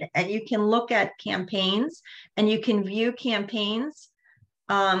campaign, and you can look at campaigns and you can view campaigns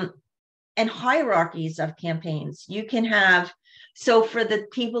and hierarchies of campaigns. You can have, so for the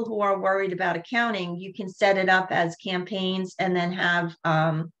people who are worried about accounting, you can set it up as campaigns and then have,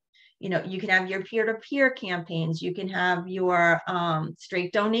 you know, you can have your peer-to-peer campaigns. You can have your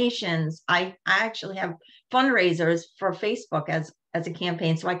straight donations. I actually have fundraisers for Facebook as a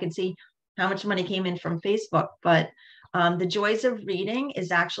campaign, so I can see how much money came in from Facebook. But the Joys of Reading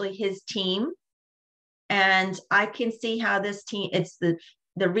is actually his team. And I can see how this team, it's the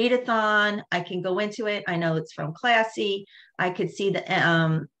readathon. I can go into it. I know it's from Classy. I could see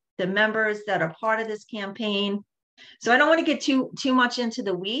the members that are part of this campaign. So I don't want to get too much into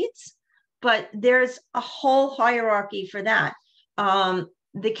the weeds, but there's a whole hierarchy for that.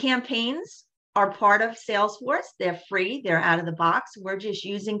 The campaigns are part of Salesforce. They're free. They're out of the box. We're just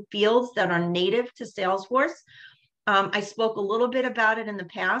using fields that are native to Salesforce. I spoke a little bit about it in the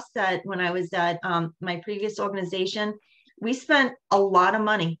past, that when I was at my previous organization, we spent a lot of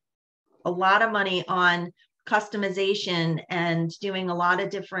money on customization and doing a lot of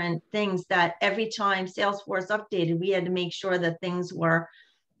different things that every time Salesforce updated, we had to make sure that things were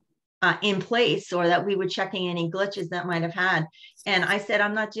in place, or that we were checking any glitches that might have had. And I said,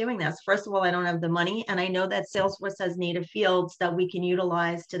 I'm not doing this. First of all, I don't have the money. And I know that Salesforce has native fields that we can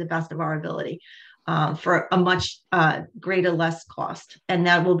utilize to the best of our ability for a much greater, less cost. And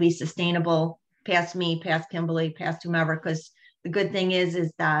that will be sustainable past me, past Kimberly, past whomever, because the good thing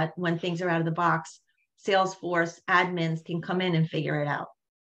is that when things are out of the box, Salesforce admins can come in and figure it out.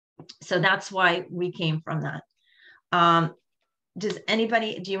 So that's why we came from that. Do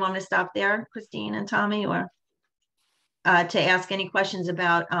you want me to stop there, Christine and Tommy, or to ask any questions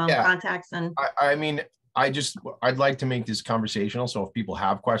about contacts? And I mean, I'd like to make this conversational. So if people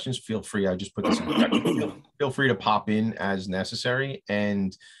have questions, feel free. I just put this in the chat. Feel free to pop in as necessary.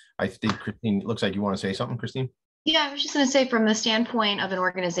 And I think, Christine, it looks like you want to say something, Christine? Yeah, I was just going to say, from the standpoint of an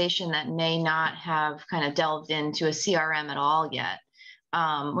organization that may not have kind of delved into a CRM at all yet,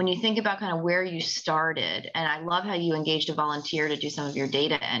 when you think about kind of where you started, and I love how you engaged a volunteer to do some of your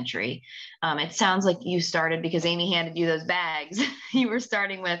data entry. It sounds like you started because Amy handed you those bags. You were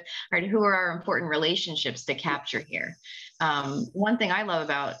starting with, all right, who are our important relationships to capture here? One thing I love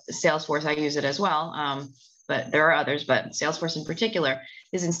about Salesforce, I use it as well, but there are others, but Salesforce in particular,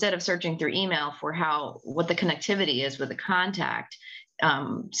 is instead of searching through email for what the connectivity is with a contact,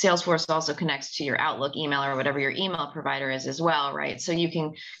 Salesforce also connects to your Outlook email or whatever your email provider is as well, right? So you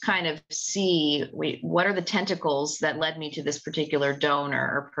can kind of see, what are the tentacles that led me to this particular donor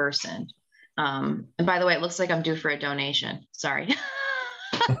or person? And by the way, it looks like I'm due for a donation. Sorry.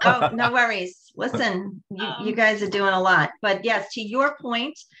 Oh, no worries. Listen, you guys are doing a lot. But yes, to your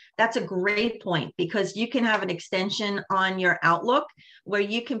point, that's a great point, because you can have an extension on your Outlook where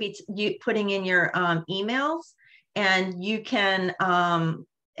you can be putting in your emails, and you can,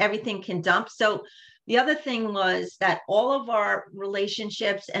 everything can dump. So the other thing was that all of our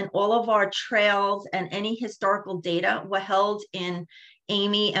relationships and all of our trails and any historical data were held in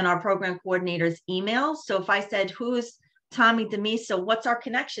Amy and our program coordinator's emails. So if I said, who's Tommy DiMisa, what's our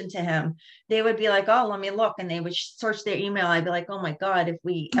connection to him? They would be like, oh, let me look. And they would search their email. I'd be like, oh my God, if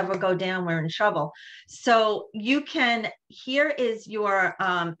we ever go down, we're in trouble. So you can, here is your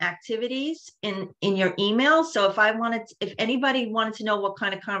activities in your email. So if anybody wanted to know what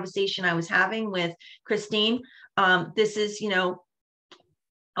kind of conversation I was having with Christine, this is,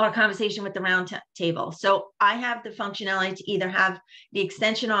 our conversation with the round table. So I have the functionality to either have the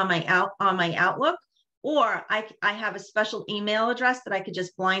extension on my Outlook, or I have a special email address that I could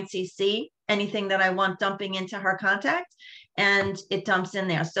just blind CC anything that I want dumping into her contact, and it dumps in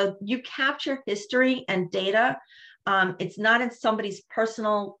there. So you capture history and data. It's not in somebody's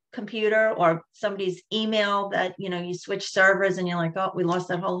personal computer or somebody's email that, you switch servers and you're like, oh, we lost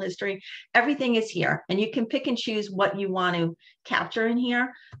that whole history. Everything is here, and you can pick and choose what you want to capture in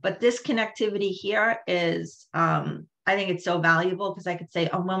here. But this connectivity here is, I think it's so valuable, because I could say,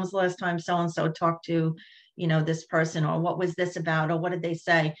 oh, when was the last time so-and-so talked to, this person, or what was this about, or what did they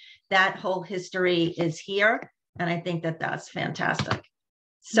say? That whole history is here. And I think that that's fantastic.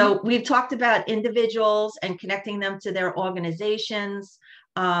 So we've talked about individuals and connecting them to their organizations.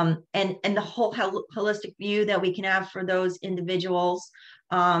 and the whole holistic view that we can have for those individuals.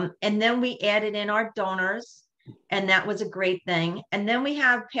 And then we added in our donors, and that was a great thing. And then we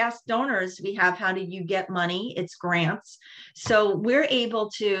have past donors. We have how do you get money? It's grants. So we're able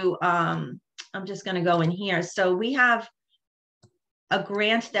to, I'm just going to go in here. So we have a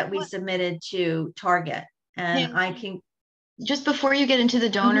grant that we submitted to Target, and I can. Just before you get into the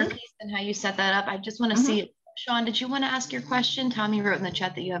donor piece and how you set that up, I just want to see, Sean, did you want to ask your question? Tommy wrote in the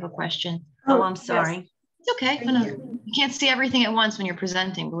chat that you have a question. Oh, I'm sorry. Yes. It's okay. You can't see everything at once when you're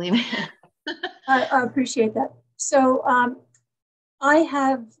presenting, believe me. I appreciate that. So I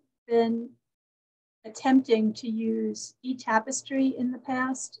have been attempting to use eTapestry in the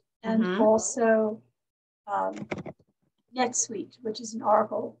past, and also NetSuite, which is an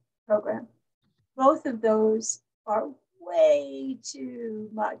Oracle program. Both of those are way too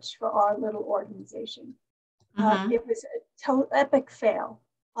much for our little organization. It was a total epic fail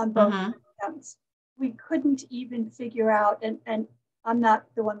on both accounts. We couldn't even figure out, and I'm not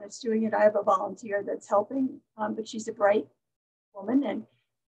the one that's doing it. I have a volunteer that's helping, but she's a bright woman, and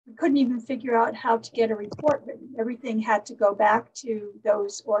we couldn't even figure out how to get a report written. Everything had to go back to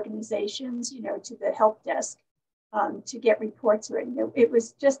those organizations, you know, to the help desk to get reports written. It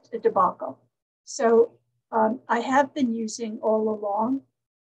was just a debacle. So I have been using all along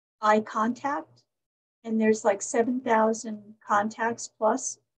iContact, and there's like 7,000 contacts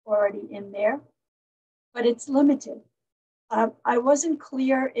plus already in there, but it's limited. I wasn't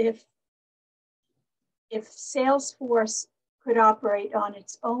clear if Salesforce could operate on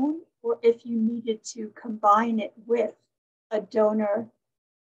its own, or if you needed to combine it with a donor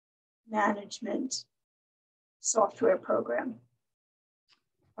management software program.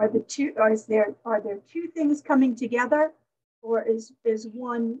 Are there two things coming together, or is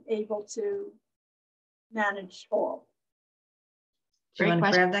one able to manage all? Do you want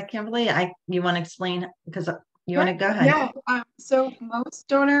to grab that, Kimberly? You want to explain, because you want to go ahead? Yeah, so most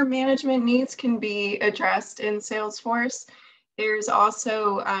donor management needs can be addressed in Salesforce. There's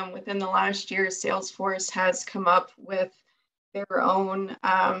also, within the last year, Salesforce has come up with their own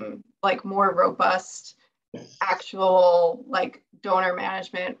like more robust actual like donor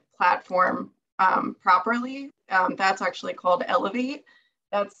management platform properly. That's actually called Elevate.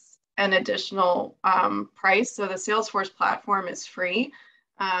 That's an additional price. So the Salesforce platform is free.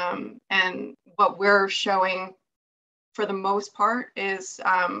 And what we're showing for the most part is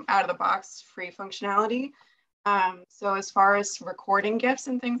out of the box free functionality. So as far as recording gifts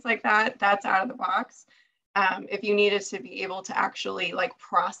and things like that, that's out of the box. If you needed to be able to actually like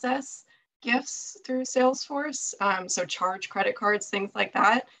process gifts through Salesforce, so charge credit cards, things like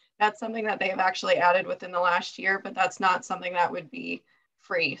that, that's something that they have actually added within the last year, but that's not something that would be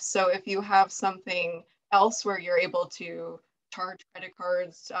free. So if you have something else where you're able to charge credit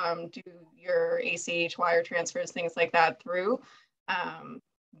cards, do your ACH wire transfers, things like that through,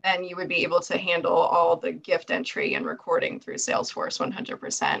 then you would be able to handle all the gift entry and recording through Salesforce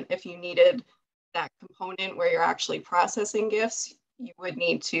 100%. If you needed that component where you're actually processing gifts, you would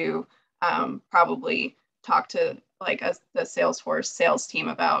need to probably talk to like the Salesforce sales team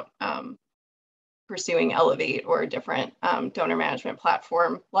about pursuing Elevate or a different donor management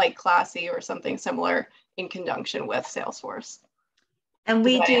platform like Classy or something similar in conjunction with Salesforce. And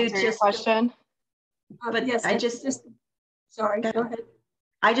we do just your question. But yes, I just sorry, go ahead.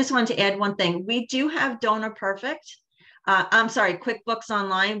 I just wanted to add one thing. We do have Donor Perfect. I'm sorry, QuickBooks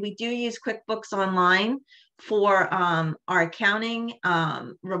Online. We do use QuickBooks Online for our accounting,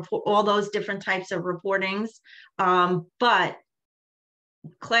 all those different types of reportings. But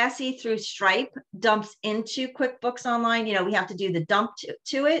Classy through Stripe dumps into QuickBooks Online. You know, we have to do the dump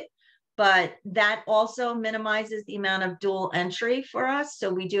to it, but that also minimizes the amount of dual entry for us.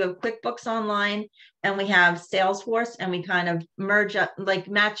 So we do have QuickBooks Online and we have Salesforce, and we kind of merge up, like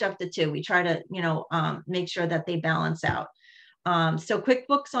match up the two. We try to, you know, make sure that they balance out. So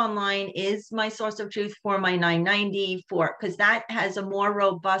QuickBooks Online is my source of truth for my 990 because that has a more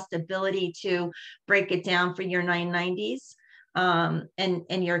robust ability to break it down for your 990s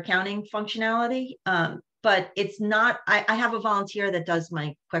and your accounting functionality. But it's not, I have a volunteer that does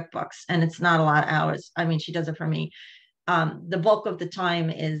my QuickBooks, and it's not a lot of hours. I mean, she does it for me. The bulk of the time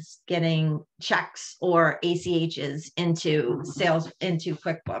is getting checks or ACHs into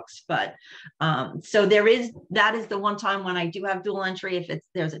QuickBooks. But so that is the one time when I do have dual entry. If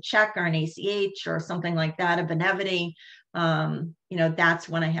there's a check or an ACH or something like that, a Benevity, you know, that's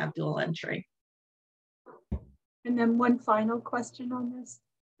when I have dual entry. And then one final question on this.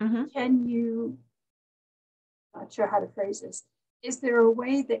 Can you, not sure how to phrase this, is there a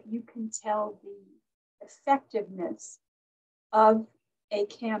way that you can tell the effectiveness of a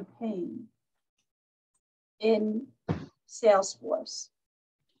campaign in Salesforce.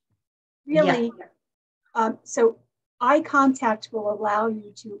 Really, so eye contact will allow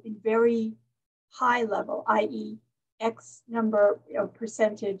you to, in very high level, i.e. X number of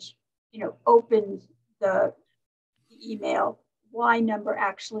percentage, opened the email, Y number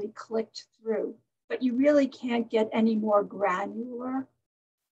actually clicked through. But you really can't get any more granular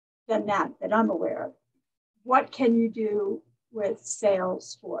than that I'm aware of. What can you do with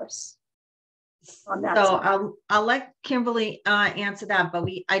Salesforce on that So side? I'll let Kimberly answer that, but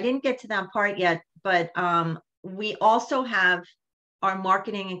I didn't get to that part yet. But we also have our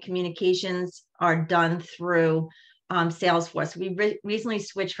marketing and communications are done through Salesforce. We recently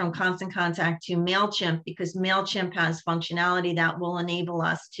switched from Constant Contact to MailChimp because MailChimp has functionality that will enable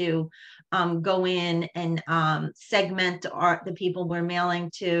us to go in and segment the people we're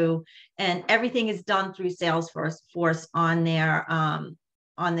mailing to, and everything is done through Salesforce on their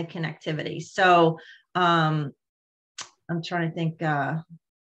on the connectivity. So I'm trying to think,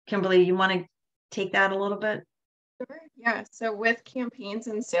 Kimberly, you want to take that a little bit? Sure. Yeah. So with campaigns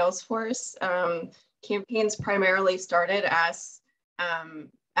in Salesforce, campaigns primarily started as kind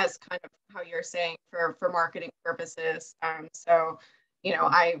of how you're saying for marketing purposes. So,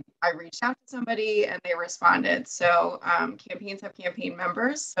 I reached out to somebody and they responded. So campaigns have campaign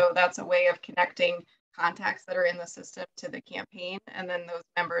members. So that's a way of connecting contacts that are in the system to the campaign. And then those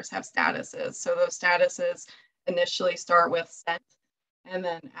members have statuses. So those statuses initially start with sent, and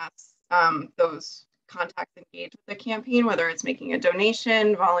then as those contacts engage with the campaign, whether it's making a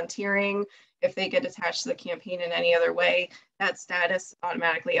donation, volunteering, if they get attached to the campaign in any other way, that status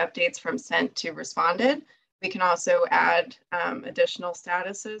automatically updates from sent to responded. We can also add additional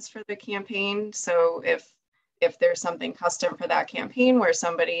statuses for the campaign. So if there's something custom for that campaign where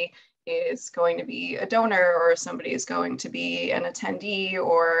somebody is going to be a donor or somebody is going to be an attendee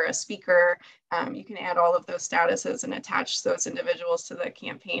or a speaker, you can add all of those statuses and attach those individuals to the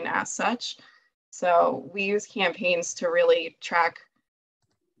campaign as such. So we use campaigns to really track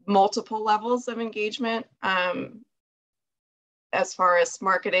multiple levels of engagement as far as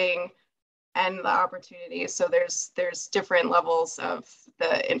marketing and the opportunities. So there's different levels of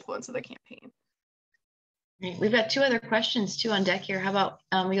the influence of the campaign. We've got two other questions too on deck here. How about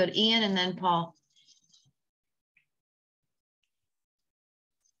we go to Ian and then Paul.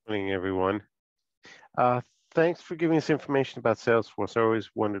 Good morning, everyone. Thanks for giving us information about Salesforce. I always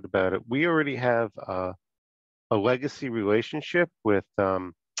wondered about it. We already have a legacy relationship with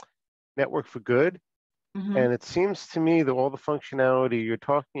Network for Good. Mm-hmm. And it seems to me that all the functionality you're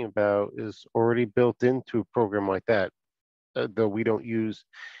talking about is already built into a program like that, though we don't use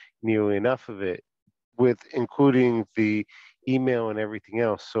nearly enough of it, with including the email and everything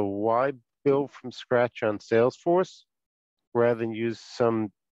else. So why build from scratch on Salesforce rather than use some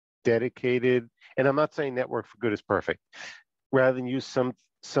dedicated, and I'm not saying Network for Good is perfect, rather than use some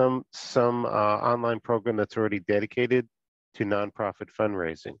online program that's already dedicated to nonprofit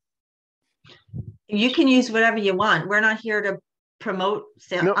fundraising? You can use whatever you want. We're not here to promote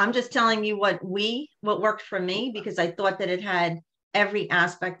sales. No. I'm just telling you what worked for me, because I thought that it had every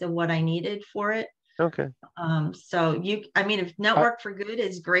aspect of what I needed for it. Okay. So if Network for Good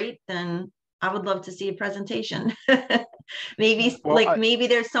is great, then I would love to see a presentation. Maybe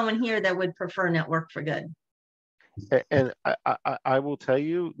there's someone here that would prefer Network for Good. And I will tell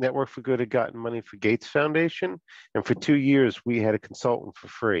you, Network for Good had gotten money for Gates Foundation, and for 2 years we had a consultant for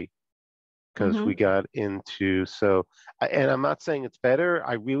free because we got into, and I'm not saying it's better.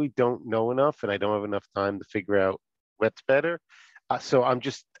 I really don't know enough, and I don't have enough time to figure out what's better. So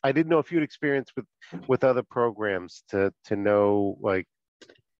I didn't know if you'd experienced with other programs to know like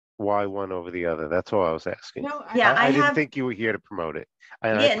why one over the other. That's all I was asking. No, I didn't think you were here to promote it.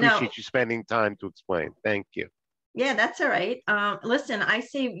 And I appreciate you spending time to explain. Thank you. Yeah, that's all right. Listen, I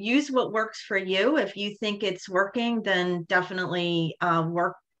say use what works for you. If you think it's working, then definitely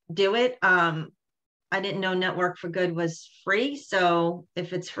do it. I didn't know Network for Good was free. So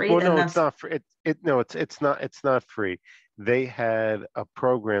if it's free, then it's not free. It's not free. They had a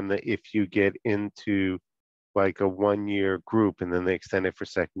program that if you get into like a 1-year group and then they extend it for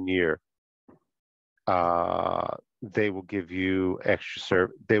second year, they will give you extra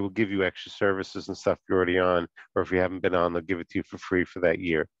services and stuff you're already on, or if you haven't been on, they'll give it to you for free for that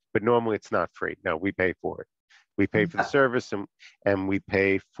year. But normally it's not free. No, we pay for it. We pay for the service, and we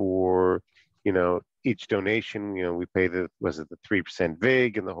pay for, each donation. We pay the 3%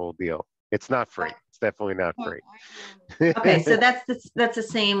 VIG and the whole deal. It's not free. It's definitely not free. Okay, so that's the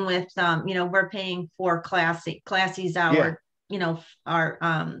same with we're paying for Classy's our our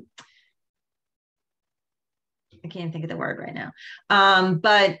I can't think of the word right now.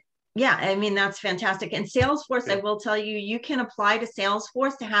 But yeah, I mean, that's fantastic. And Salesforce, I will tell you, you can apply to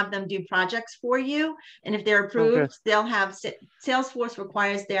Salesforce to have them do projects for you. And if they're approved, they'll have, Salesforce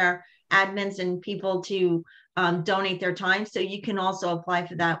requires their admins and people to donate their time. So you can also apply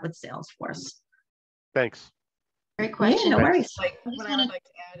for that with Salesforce. Thanks. Great question. Yeah, no worries. Like what I would like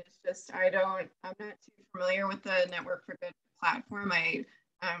to add is just I'm not too familiar with the Network for Good platform. I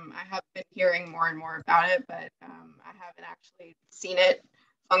have been hearing more and more about it, but I haven't actually seen it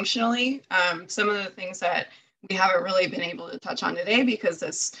functionally. Some of the things that we haven't really been able to touch on today because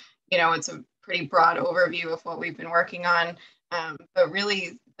this, it's a pretty broad overview of what we've been working on. But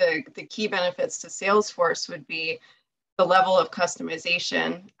really the key benefits to Salesforce would be the level of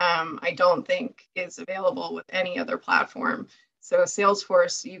customization. I don't think is available with any other platform. So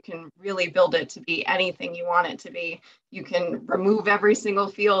Salesforce, you can really build it to be anything you want it to be. You can remove every single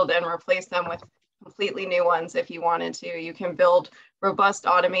field and replace them with completely new ones if you wanted to. You can build robust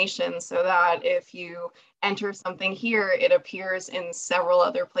automation so that if you enter something here, it appears in several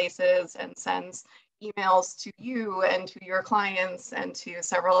other places and sends emails to you and to your clients and to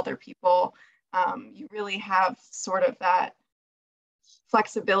several other people. You really have sort of that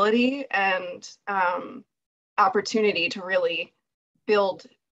flexibility and opportunity to really build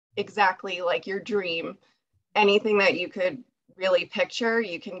exactly like your dream. Anything that you could really picture,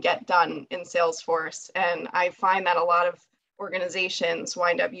 you can get done in Salesforce. And I find that a lot of organizations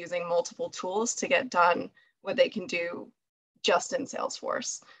wind up using multiple tools to get done what they can do just in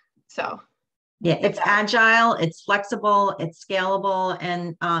Salesforce. So yeah, it's agile, it's flexible, it's scalable.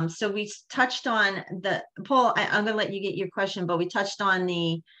 And so we touched on Paul, I'm gonna let you get your question, but we touched on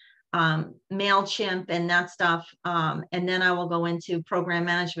the MailChimp and that stuff. And then I will go into program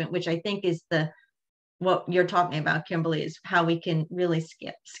management, which I think is what you're talking about, Kimberly, is how we can really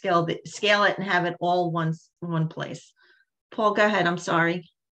scale it and have it all one place. Paul, go ahead. I'm sorry.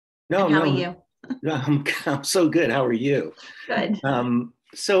 No, and how are you? No, I'm so good. How are you? Good.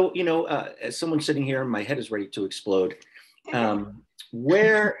 So, as someone sitting here, my head is ready to explode.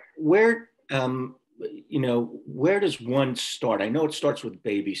 Where does one start? I know it starts with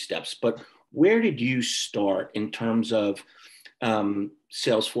baby steps, but where did you start in terms of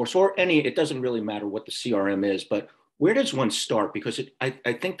Salesforce or it doesn't really matter what the CRM is, but where does one start? Because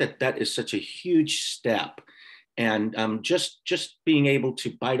I think that is such a huge step. And just being able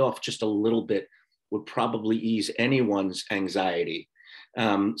to bite off just a little bit would probably ease anyone's anxiety.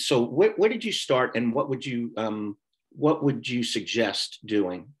 So where did you start, and what would you suggest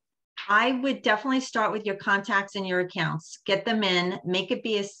doing? I would definitely start with your contacts and your accounts. Get them in, make it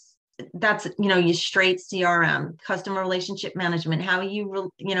be that's your straight CRM, customer relationship management. How are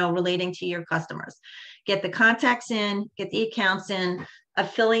you relating to your customers? Get the contacts in, get the accounts in,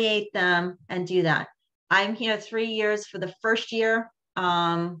 affiliate them, and do that. I'm here 3 years. For the first year,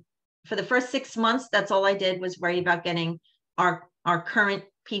 for the first 6 months, that's all I did was worry about getting our current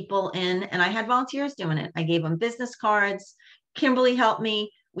people in, and I had volunteers doing it. I gave them business cards. Kimberly helped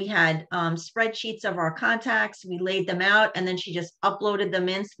me. We had spreadsheets of our contacts. We laid them out, and then she just uploaded them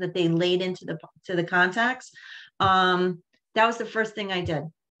in so that they laid into the contacts. That was the first thing I did.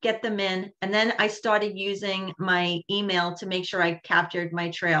 Get them in. And then I started using my email to make sure I captured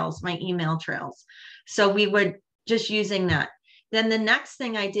my trails, my email trails. So we were just using that. Then the next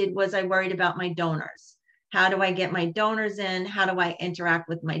thing I did was I worried about my donors. How do I get my donors in? How do I interact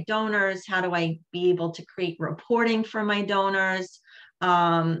with my donors? How do I be able to create reporting for my donors?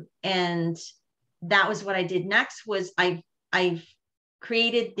 And that was what I did next. Was I've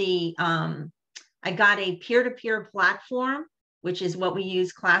created I got a peer-to-peer platform, which is what we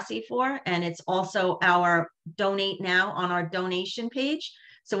use Classy for. And it's also our Donate Now on our donation page.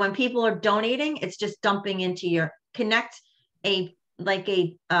 So when people are donating, it's just dumping into your connect a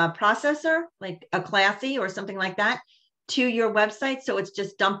processor, like a Classy or something like that, to your website. So it's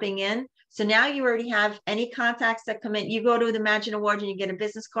just dumping in. So now you already have any contacts that come in. You go to the Imagine Awards and you get a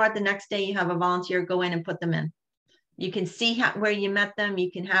business card. The next day you have a volunteer go in and put them in. You can see where you met them.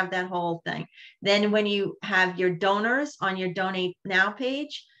 You can have that whole thing. Then when you have your donors on your Donate Now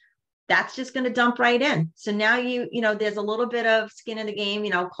page, that's just going to dump right in. So now there's a little bit of skin in the game,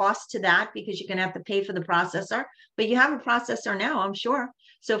 cost to that, because you're going to have to pay for the processor, but you have a processor now, I'm sure.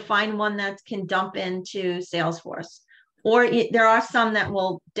 So find one that can dump into Salesforce, or there are some that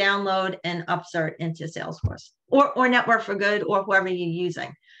will download and upsert into Salesforce or Network for Good or whoever you're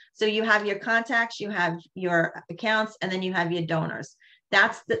using. So you have your contacts, you have your accounts, and then you have your donors.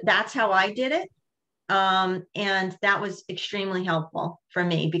 That's how I did it. And that was extremely helpful for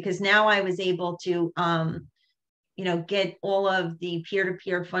me, because now I was able to you know, get all of the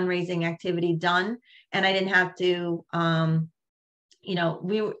peer-to-peer fundraising activity done. And I didn't have to, you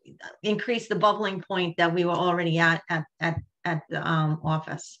know, increase the bubbling point that we were already at the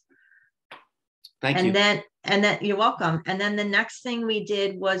office. Thank you. And then you're welcome. And then the next thing we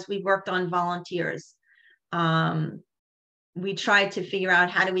did was we worked on volunteers. We tried to figure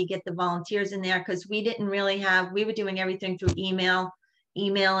out how do we get the volunteers in there, because we didn't really have, we were doing everything through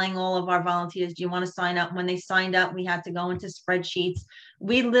emailing all of our volunteers. Do you want to sign up? When they signed up, we had to go into spreadsheets.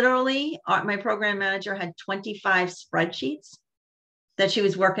 We literally, my program manager had 25 spreadsheets that she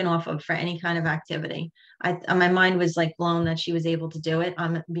was working off of for any kind of activity. My mind was like blown that she was able to do it.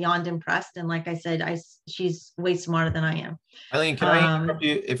 I'm beyond impressed. And like I said, she's way smarter than I am. Eileen, can I interrupt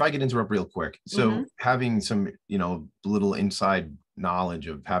you? If I could interrupt real quick. So having some, you know, little inside knowledge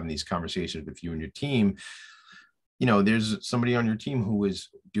of having these conversations with you and your team, you know, there's somebody on your team who is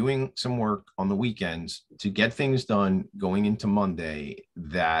doing some work on the weekends to get things done going into Monday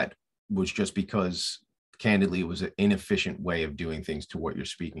that was just because candidly, it was an inefficient way of doing things to what you're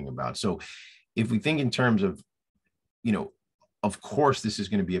speaking about. So if we think in terms of, you know, of course, this is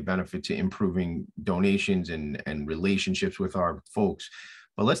going to be a benefit to improving donations and relationships with our folks.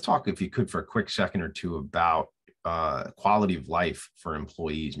 But let's talk, if you could, for a quick second or two about quality of life for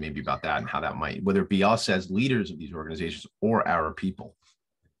employees, maybe about that and how that might, whether it be us as leaders of these organizations or our people.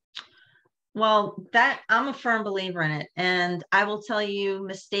 Well, I'm a firm believer in it. And I will tell you,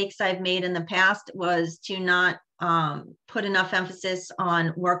 mistakes I've made in the past was to not put enough emphasis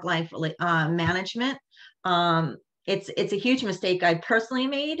on work-life management. It's a huge mistake I personally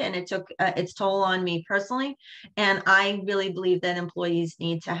made, and it took its toll on me personally. And I really believe that employees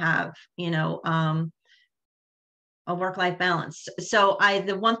need to have, you know, a work-life balance. So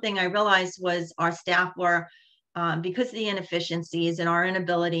the one thing I realized was our staff were, because of the inefficiencies and our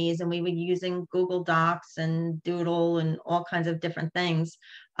inabilities, and we were using Google Docs and Doodle and all kinds of different things,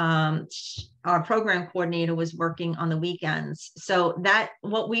 our program coordinator was working on the weekends. So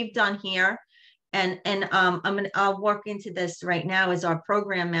what we've done here, and I'll work into this right now, is our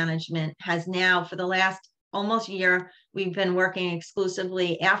program management has now, for the last almost year, we've been working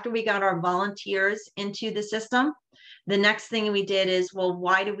exclusively after we got our volunteers into the system. The next thing we did is, well,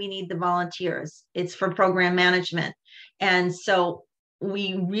 why do we need the volunteers? It's for program management. And so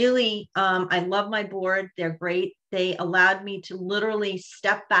we really, I love my board. They're great. They allowed me to literally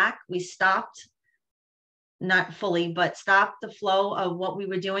step back. We stopped, not fully, but stopped the flow of what we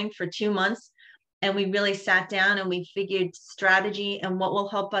were doing for 2 months. And we really sat down and we figured strategy and what will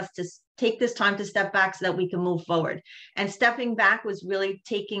help us to take this time to step back so that we can move forward. And stepping back was really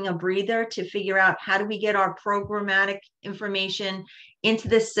taking a breather to figure out how do we get our programmatic information into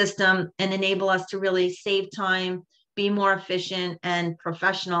this system and enable us to really save time, be more efficient and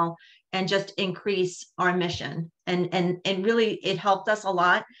professional, and just increase our mission. And really, it helped us a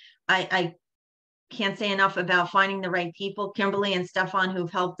lot. I can't say enough about finding the right people, Kimberly and Stefan,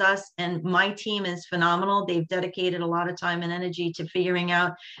 who've helped us. And my team is phenomenal. They've dedicated a lot of time and energy to figuring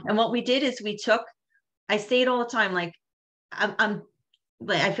out. And what we did is I say it all the time, like,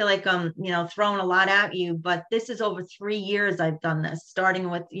 I feel like I'm, you know, throwing a lot at you, but this is over 3 years I've done this, starting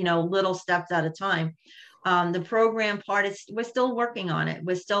with, you know, little steps at a time. The program part is, we're still working on it.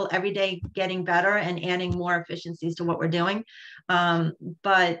 We're still every day getting better and adding more efficiencies to what we're doing.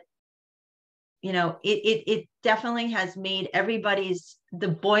 But you know, it definitely has made the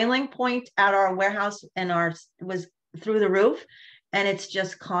boiling point at our warehouse and was through the roof, and it's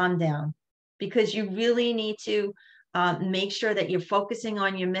just calmed down, because you really need to make sure that you're focusing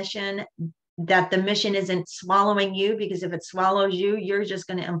on your mission, that the mission isn't swallowing you, because if it swallows you, you're just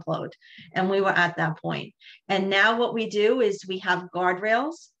going to implode. And we were at that point. And now what we do is we have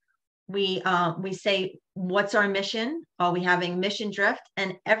guardrails. We say, what's our mission? Are we having mission drift?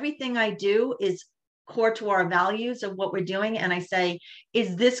 And everything I do is core to our values of what we're doing. And I say,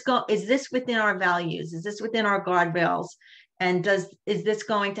 is this within our values? Is this within our guardrails? And is this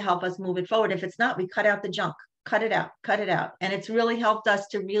going to help us move it forward? If it's not, we cut out the junk, cut it out. And it's really helped us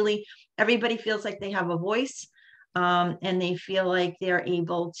to really, everybody feels like they have a voice. And they feel like they're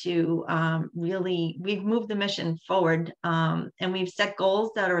able to we've moved the mission forward, and we've set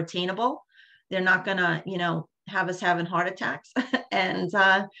goals that are attainable. They're not gonna, you know, have us having heart attacks and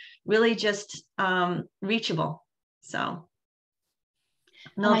really just reachable. So,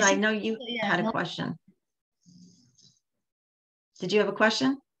 Mildred, I know you had a question. Did you have a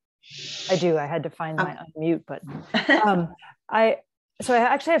question? I do. I had to find my unmute button. So I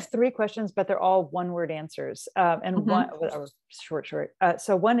actually have 3 questions, but they're all one-word answers, and one or short.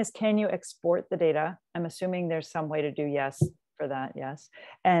 So one is, can you export the data? I'm assuming there's some way to do yes for that. Yes.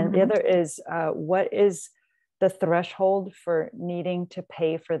 And the other is, what is the threshold for needing to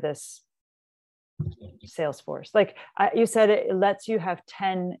pay for this Salesforce? Like you said, it lets you have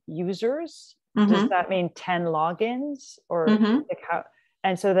 10 users. Does that mean 10 logins or like how?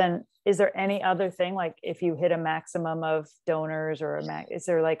 And so then is there any other thing, like if you hit a maximum of donors or is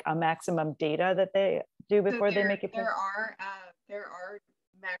there like a maximum data that they do before they make it? There are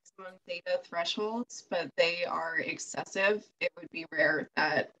maximum data thresholds, but they are excessive. It would be rare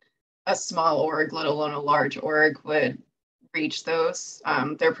that a small org, let alone a large org, would reach those.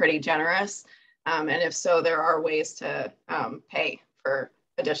 They're pretty generous. And if so, there are ways to pay for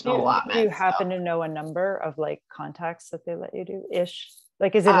additional allotments. Do you happen to know a number of like contacts that they let you do ish?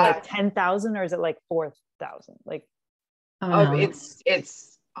 Like, is it like 10,000 or is it like 4,000? Like,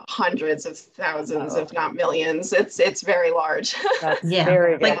 it's hundreds of thousands, if not millions. It's very large. That's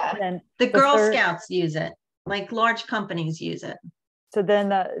very good. Like the Girl Scouts use it. Like large companies use it. So then,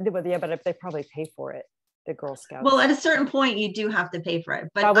 but if they probably pay for it, the Girl Scouts. Well, at a certain point, you do have to pay for it.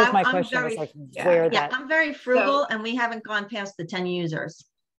 But that was my question. I'm very frugal, and we haven't gone past the 10 users.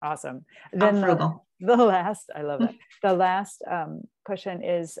 Awesome. Then frugal. The last, I love that. The last question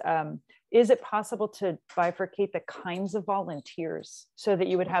is it possible to bifurcate the kinds of volunteers so that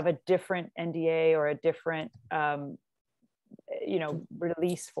you would have a different NDA or a different,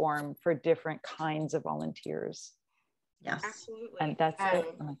 release form for different kinds of volunteers? Yes, absolutely. And that's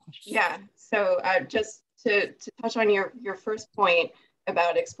it for my question. Yeah. So just to touch on your first point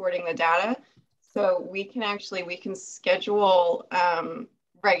about exporting the data. So we can schedule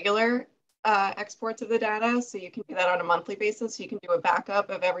regular exports of the data. So you can do that on a monthly basis. You can do a backup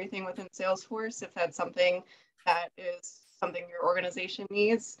of everything within Salesforce if that's something that is something your organization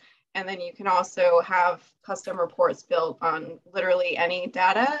needs. And then you can also have custom reports built on literally any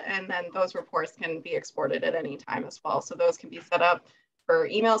data. And then those reports can be exported at any time as well. So those can be set up for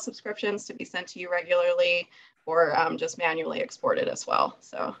email subscriptions to be sent to you regularly or just manually exported as well.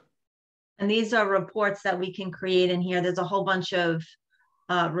 So. And these are reports that we can create in here. There's a whole bunch of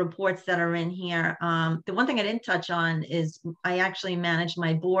reports that are in here. The one thing I didn't touch on is I actually manage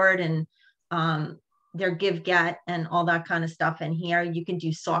my board and their give get and all that kind of stuff in here. You can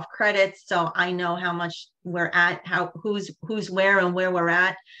do soft credits, so I know how much we're at, who's where and where we're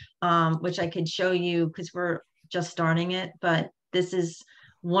at, which I could show you because we're just starting it. But this is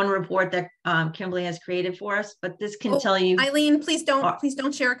one report that Kimberly has created for us. But this can tell you, Eileen, please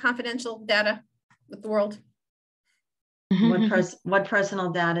don't share confidential data with the world. What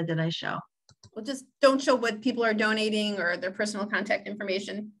personal data did I show? Well, just don't show what people are donating or their personal contact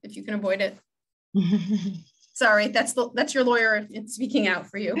information if you can avoid it. Sorry, that's your lawyer speaking out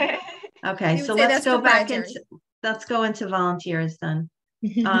for you. Okay, so let's go back into volunteers then.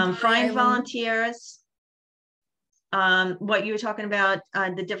 Find volunteers. What you were talking about,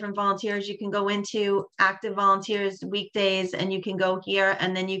 the different volunteers, you can go into active volunteers weekdays and you can go here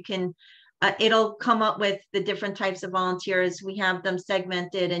and then you can it'll come up with the different types of volunteers. We have them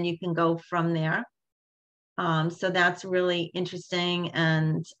segmented and you can go from there. So that's really interesting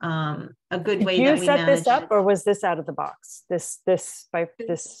and a good way that we set this up, or was this out of the box? This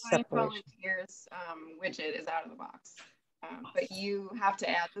separation. Volunteers widget is out of the box, but you have to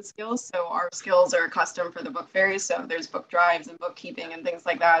add the skills. So our skills are custom for the book fairies. So there's book drives and bookkeeping and things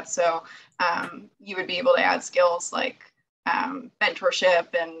like that. So you would be able to add skills like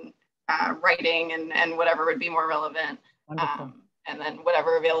mentorship and writing and whatever would be more relevant. And then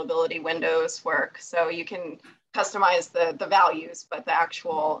whatever availability windows work. So you can customize the values, but the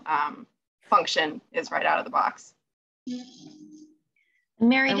actual function is right out of the box.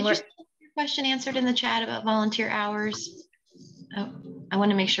 Mary, did you see your question answered in the chat about volunteer hours? Oh, I want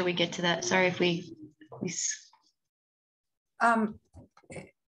to make sure we get to that. Sorry if we I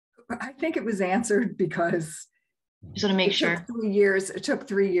think it was answered because just want to make sure. It took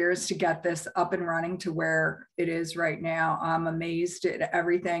 3 years to get this up and running to where it is right now. I'm amazed at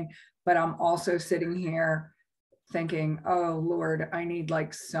everything, but I'm also sitting here thinking, oh Lord, I need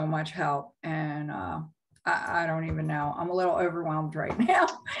like so much help. And I don't even know. I'm a little overwhelmed right now,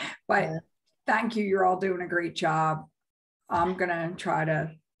 but thank you. You're all doing a great job. I'm going to try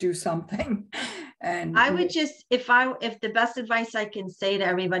to do something. And I would just, if the best advice I can say to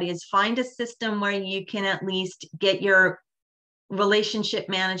everybody is find a system where you can at least get your relationship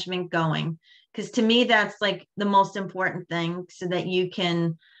management going. Because to me, that's like the most important thing so that you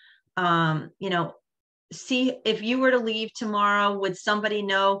can, see if you were to leave tomorrow, would somebody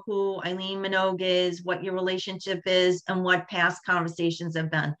know who Eileen Minogue is, what your relationship is, and what past conversations have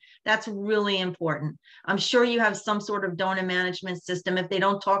been. That's really important. I'm sure you have some sort of donor management system. If they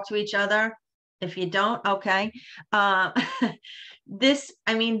don't talk to each other, if you don't, okay. This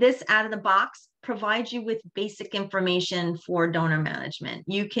out of the box provide you with basic information for donor management.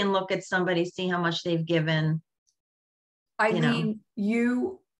 You can look at somebody, see how much they've given. Eileen,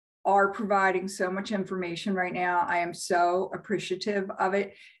 you are providing so much information right now. I am so appreciative of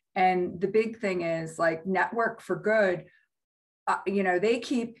it. And the big thing is like Network for Good, you know, they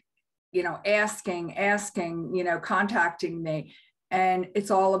keep, you know, asking, you know, contacting me, and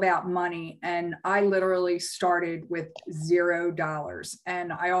it's all about money. And I literally started with $0.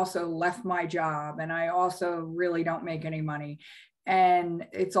 And I also left my job, and I also really don't make any money. And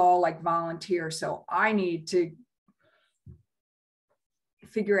it's all like volunteer. So I need to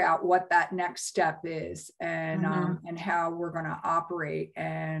figure out what that next step is, and and how we're going to operate.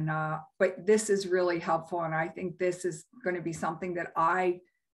 And but this is really helpful, and I think this is going to be something that I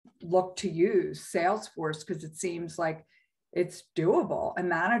look to use Salesforce, because it seems like it's doable and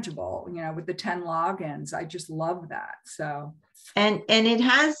manageable, you know, with the 10 logins. I just love that. So and it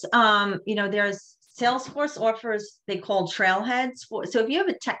has you know, there's Salesforce offers, they call trailheads. So if you have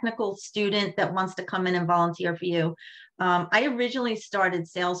a technical student that wants to come in and volunteer for you, I originally started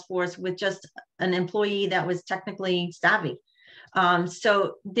Salesforce with just an employee that was technically savvy.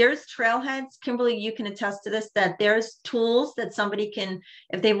 So there's trailheads. Kimberly, you can attest to this, that there's tools that somebody can,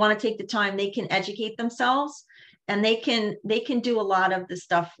 if they want to take the time, they can educate themselves, and they can do a lot of the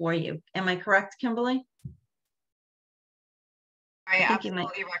stuff for you. Am I correct, Kimberly? I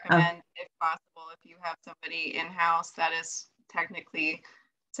absolutely recommend, if possible, if you have somebody in-house that is technically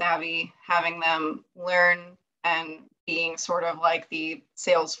savvy, having them learn and being sort of like the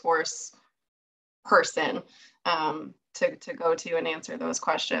Salesforce person to go to and answer those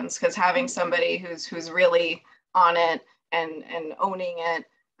questions. Because having somebody who's really on it and owning it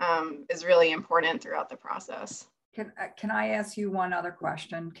is really important throughout the process. Can I ask you one other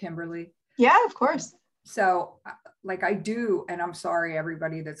question, Kimberly? Yeah, of course. So like I do, and I'm sorry,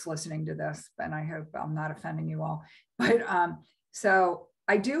 everybody that's listening to this, and I hope I'm not offending you all, but so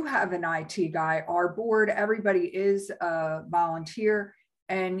I do have an IT guy. Our board, everybody is a volunteer,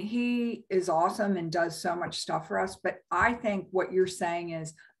 and he is awesome and does so much stuff for us. But I think what you're saying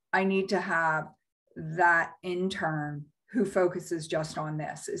is I need to have that intern who focuses just on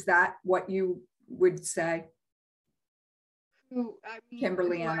this. Is that what you would say?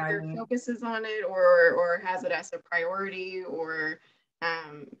 Kimberly and Eileen focuses on it or has it as a priority, or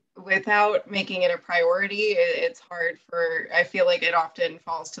without making it a priority, it's hard for, I feel like it often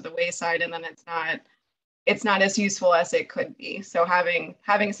falls to the wayside, and then it's not as useful as it could be. So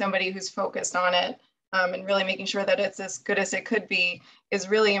having somebody who's focused on it and really making sure that it's as good as it could be is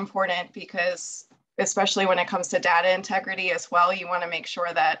really important, because especially when it comes to data integrity as well, you want to make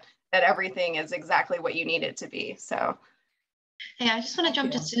sure that everything is exactly what you need it to be. So hey, I just want to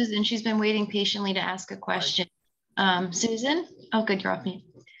jump to Susan. She's been waiting patiently to ask a question. Susan? Oh, good, you're off mute.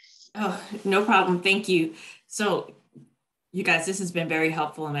 Oh, no problem. Thank you. So you guys, this has been very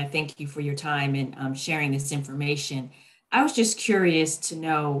helpful, and I thank you for your time and sharing this information. I was just curious to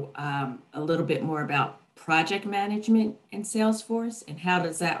know a little bit more about project management in Salesforce, and how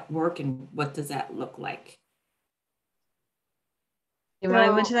does that work, and what does that look like? You want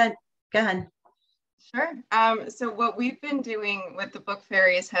to go into that? Go ahead. Sure. So what we've been doing with the Book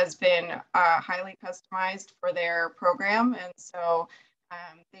Fairies has been highly customized for their program. And so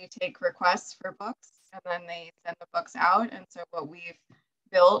they take requests for books, and then they send the books out. And so what we've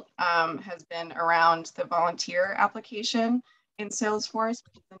built has been around the volunteer application in Salesforce,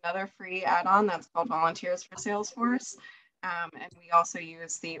 which is another free add-on that's called Volunteers for Salesforce. And we also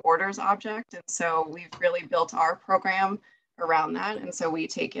use the orders object. And so we've really built our program around that. And so we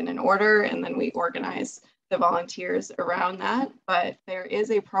take in an order, and then we organize the volunteers around that. But there is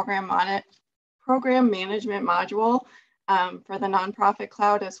a program management module for the nonprofit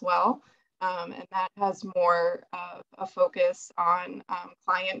cloud as well. And that has more of a focus on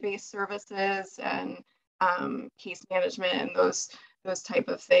client-based services and case management and those type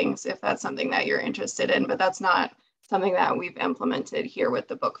of things, if that's something that you're interested in. But that's not something that we've implemented here with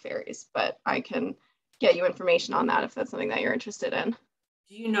the Book Fairies, but I can get you information on that if that's something that you're interested in.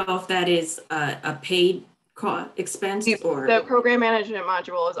 Do you know if that is a paid expense, or? The program management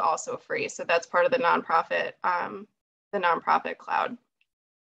module is also free. So that's part of the nonprofit cloud.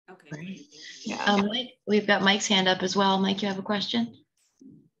 Okay. Yeah. Mike, we've got Mike's hand up as well. Mike, you have a question?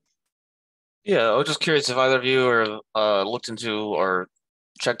 Yeah, I was just curious if either of you are looked into or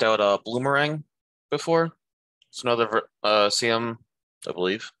checked out Bloomerang before. It's another CM, I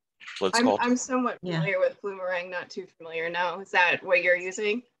believe. What it's called. I'm somewhat familiar with Bloomerang, not too familiar. No, is that what you're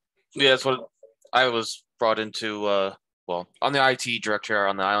using? Yeah, that's what I was brought into. Well, I'm the IT director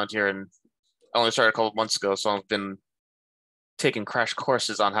on the island here, and I only started a couple of months ago, so I've been taking crash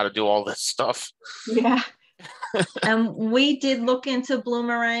courses on how to do all this stuff. Yeah. And we did look into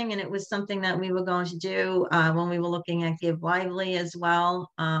Bloomerang, and it was something that we were going to do when we were looking at Give Lively as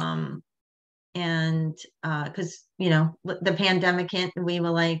well. And because, you know, the pandemic hit, and we were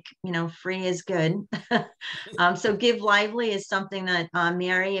like, you know, free is good. So Give Lively is something that,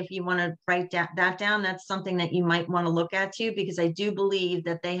 Mary, if you want to write that down, that's something that you might want to look at too, because I do believe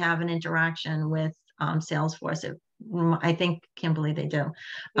that they have an interaction with Salesforce. I think, Kimberly, they do.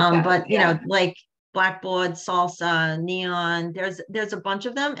 But, you know, like Blackboard, Salsa, Neon, there's a bunch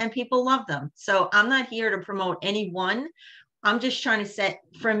of them and people love them. So I'm not here to promote any one. I'm just trying to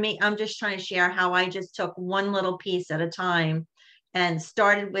I'm just trying to share how I just took one little piece at a time and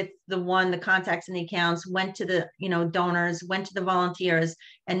started with the contacts and the accounts, went to the, you know, donors, went to the volunteers,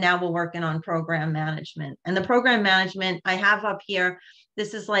 and now we're working on program management. And the program management I have up here,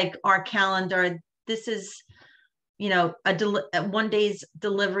 this is like our calendar. This is, you know, one day's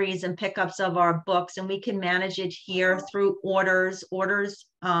deliveries and pickups of our books, and we can manage it here through orders. Orders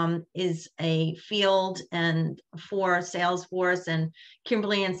is a field and for Salesforce, and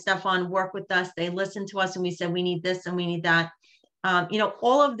Kimberly and Stefan work with us. They listen to us and we said, we need this and we need that. You know,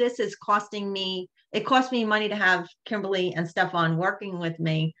 all of this is costing me, it cost me money to have Kimberly and Stefan working with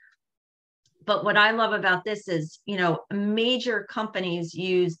me. But what I love about this is, you know, major companies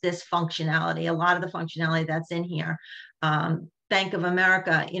use this functionality, a lot of the functionality that's in here. Bank of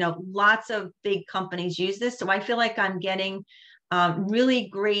America, you know, lots of big companies use this. So I feel like I'm getting really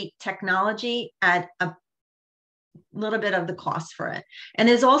great technology at a little bit of the cost for it. And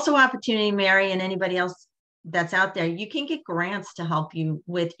there's also opportunity, Mary, and anybody else that's out there, you can get grants to help you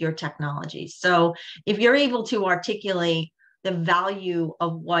with your technology. So if you're able to articulate the value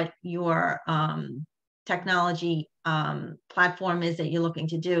of what your technology platform is that you're looking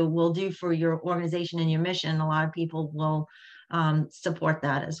to do, will do for your organization and your mission, a lot of people will support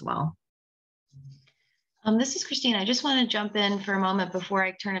that as well. This is Christine. I just want to jump in for a moment before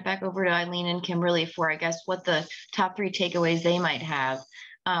I turn it back over to Eileen and Kimberly for, I guess, what the top 3 takeaways they might have.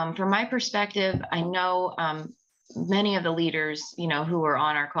 From my perspective, I know many of the leaders, you know, who are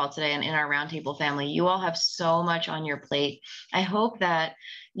on our call today and in our roundtable family, you all have so much on your plate. I hope that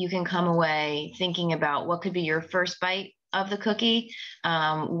you can come away thinking about what could be your first bite of the cookie.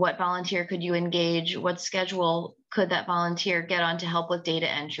 What volunteer could you engage? What schedule could that volunteer get on to help with data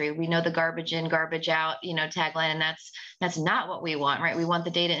entry? We know the garbage in, garbage out, you know, tagline, and that's not what we want, right? We want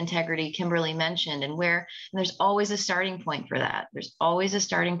the data integrity Kimberly mentioned, and there's always a starting point for that. There's always a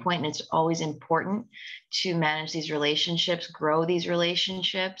starting point, and it's always important to manage these relationships, grow these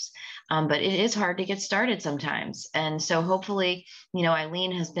relationships. But it is hard to get started sometimes. And so hopefully, you know,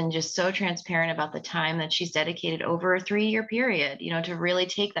 Eileen has been just so transparent about the time that she's dedicated over a 3-year period, you know, to really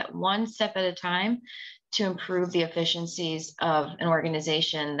take that one step at a time to improve the efficiencies of an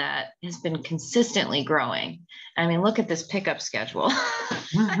organization that has been consistently growing. I mean, look at this pickup schedule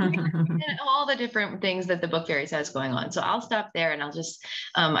and all the different things that the Book Fairies has going on. So I'll stop there, and I'll just,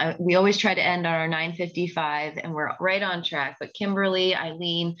 we always try to end on our 9:55, and we're right on track. But Kimberly,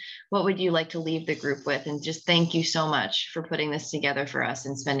 Eileen, what would you like to leave the group with? And just thank you so much for putting this together for us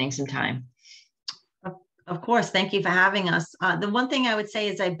and spending some time. Of course, thank you for having us. The one thing I would say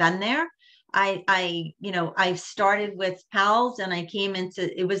is I've been there. You know, I started with PALS, and I came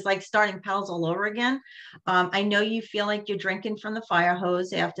into, it was like starting PALS all over again. I know you feel like you're drinking from the fire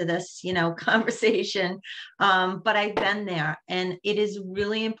hose after this, you know, conversation, but I've been there, and it is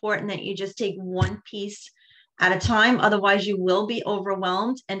really important that you just take one piece at a time. Otherwise you will be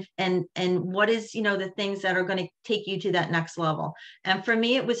overwhelmed, and what is, you know, the things that are going to take you to that next level. And for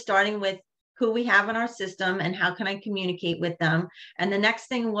me, it was starting with who we have in our system and how can I communicate with them. And the next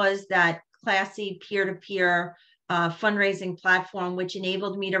thing was that classy peer-to-peer fundraising platform, which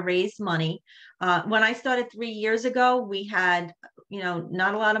enabled me to raise money. When I started 3 years ago, we had, you know,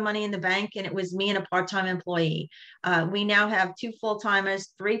 not a lot of money in the bank, and it was me and a part-time employee. We now have 2 full-timers,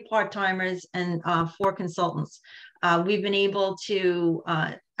 3 part-timers, and 4 consultants. We've been able to,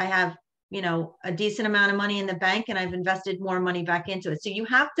 I have, you know, a decent amount of money in the bank, and I've invested more money back into it. So you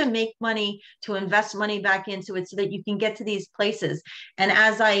have to make money to invest money back into it so that you can get to these places. And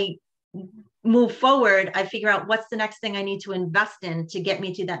as I move forward, I figure out what's the next thing I need to invest in to get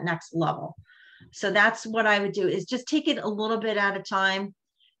me to that next level. So that's what I would do, is just take it a little bit at a time,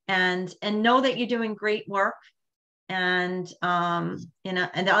 and know that you're doing great work. And you know,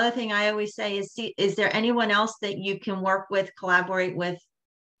 and the other thing I always say is, see, is there anyone else that you can work with, collaborate with,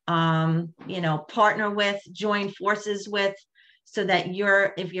 you know, partner with, join forces with, so that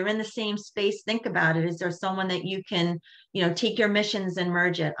if you're in the same space, think about it. Is there someone that you can, take your missions and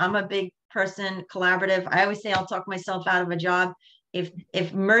merge it? I'm a big person, collaborative. I always say I'll talk myself out of a job.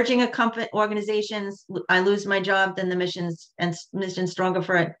 If merging a company organizations, I lose my job, then the mission's stronger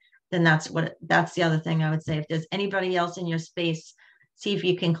for it. Then that's the other thing I would say. If there's anybody else in your space, see if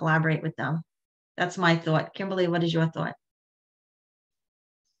you can collaborate with them. That's my thought. Kimberly, what is your thought?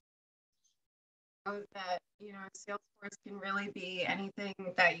 That Salesforce can really be anything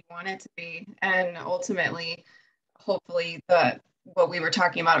that you want it to be, and ultimately, hopefully, what we were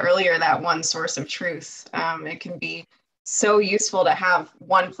talking about earlier, that one source of truth, it can be so useful to have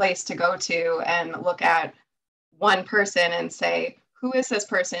one place to go to and look at one person and say, who is this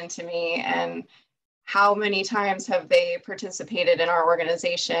person to me, and how many times have they participated in our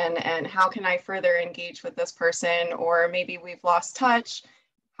organization, and how can I further engage with this person? Or maybe we've lost touch.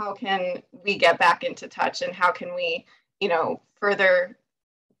 How can we get back into touch, and how can we, further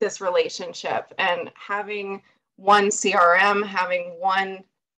this relationship? And having one CRM, having one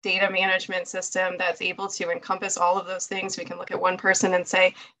data management system that's able to encompass all of those things. We can look at one person and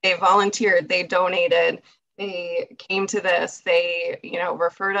say, they volunteered, they donated, they came to this, they,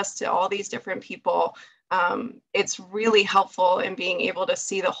 referred us to all these different people. It's really helpful in being able to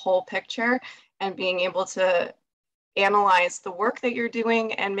see the whole picture and being able to analyze the work that you're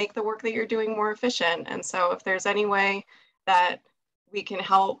doing and make the work that you're doing more efficient. And so if there's any way that we can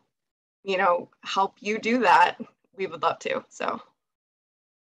help you do that, we would love to.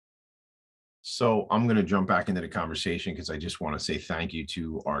 So I'm going to jump back into the conversation because I just want to say thank you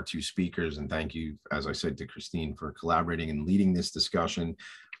to our two speakers, and thank you, as I said, to Christine for collaborating and leading this discussion.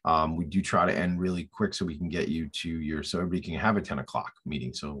 We do try to end really quick so we can get you to so everybody can have a 10 o'clock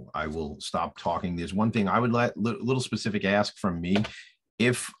meeting. So I will stop talking. There's one thing I would little specific ask from me.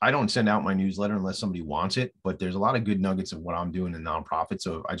 If I don't send out my newsletter unless somebody wants it, but there's a lot of good nuggets of what I'm doing in nonprofit.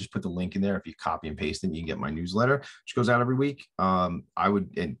 So I just put the link in there. If you copy and paste it, you can get my newsletter, which goes out every week. And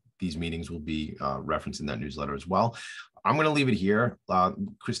these meetings will be referenced in that newsletter as well. I'm going to leave it here.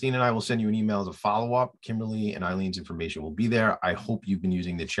 Christine and I will send you an email as a follow-up. Kimberly and Eileen's information will be there. I hope you've been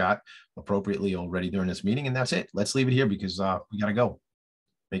using the chat appropriately already during this meeting. And that's it. Let's leave it here because we got to go.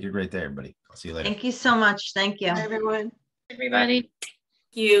 Make it a great day, everybody. I'll see you later. Thank you so much. Thank you. Bye, everyone. Everybody.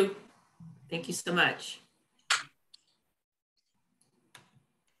 Thank you. Thank you so much.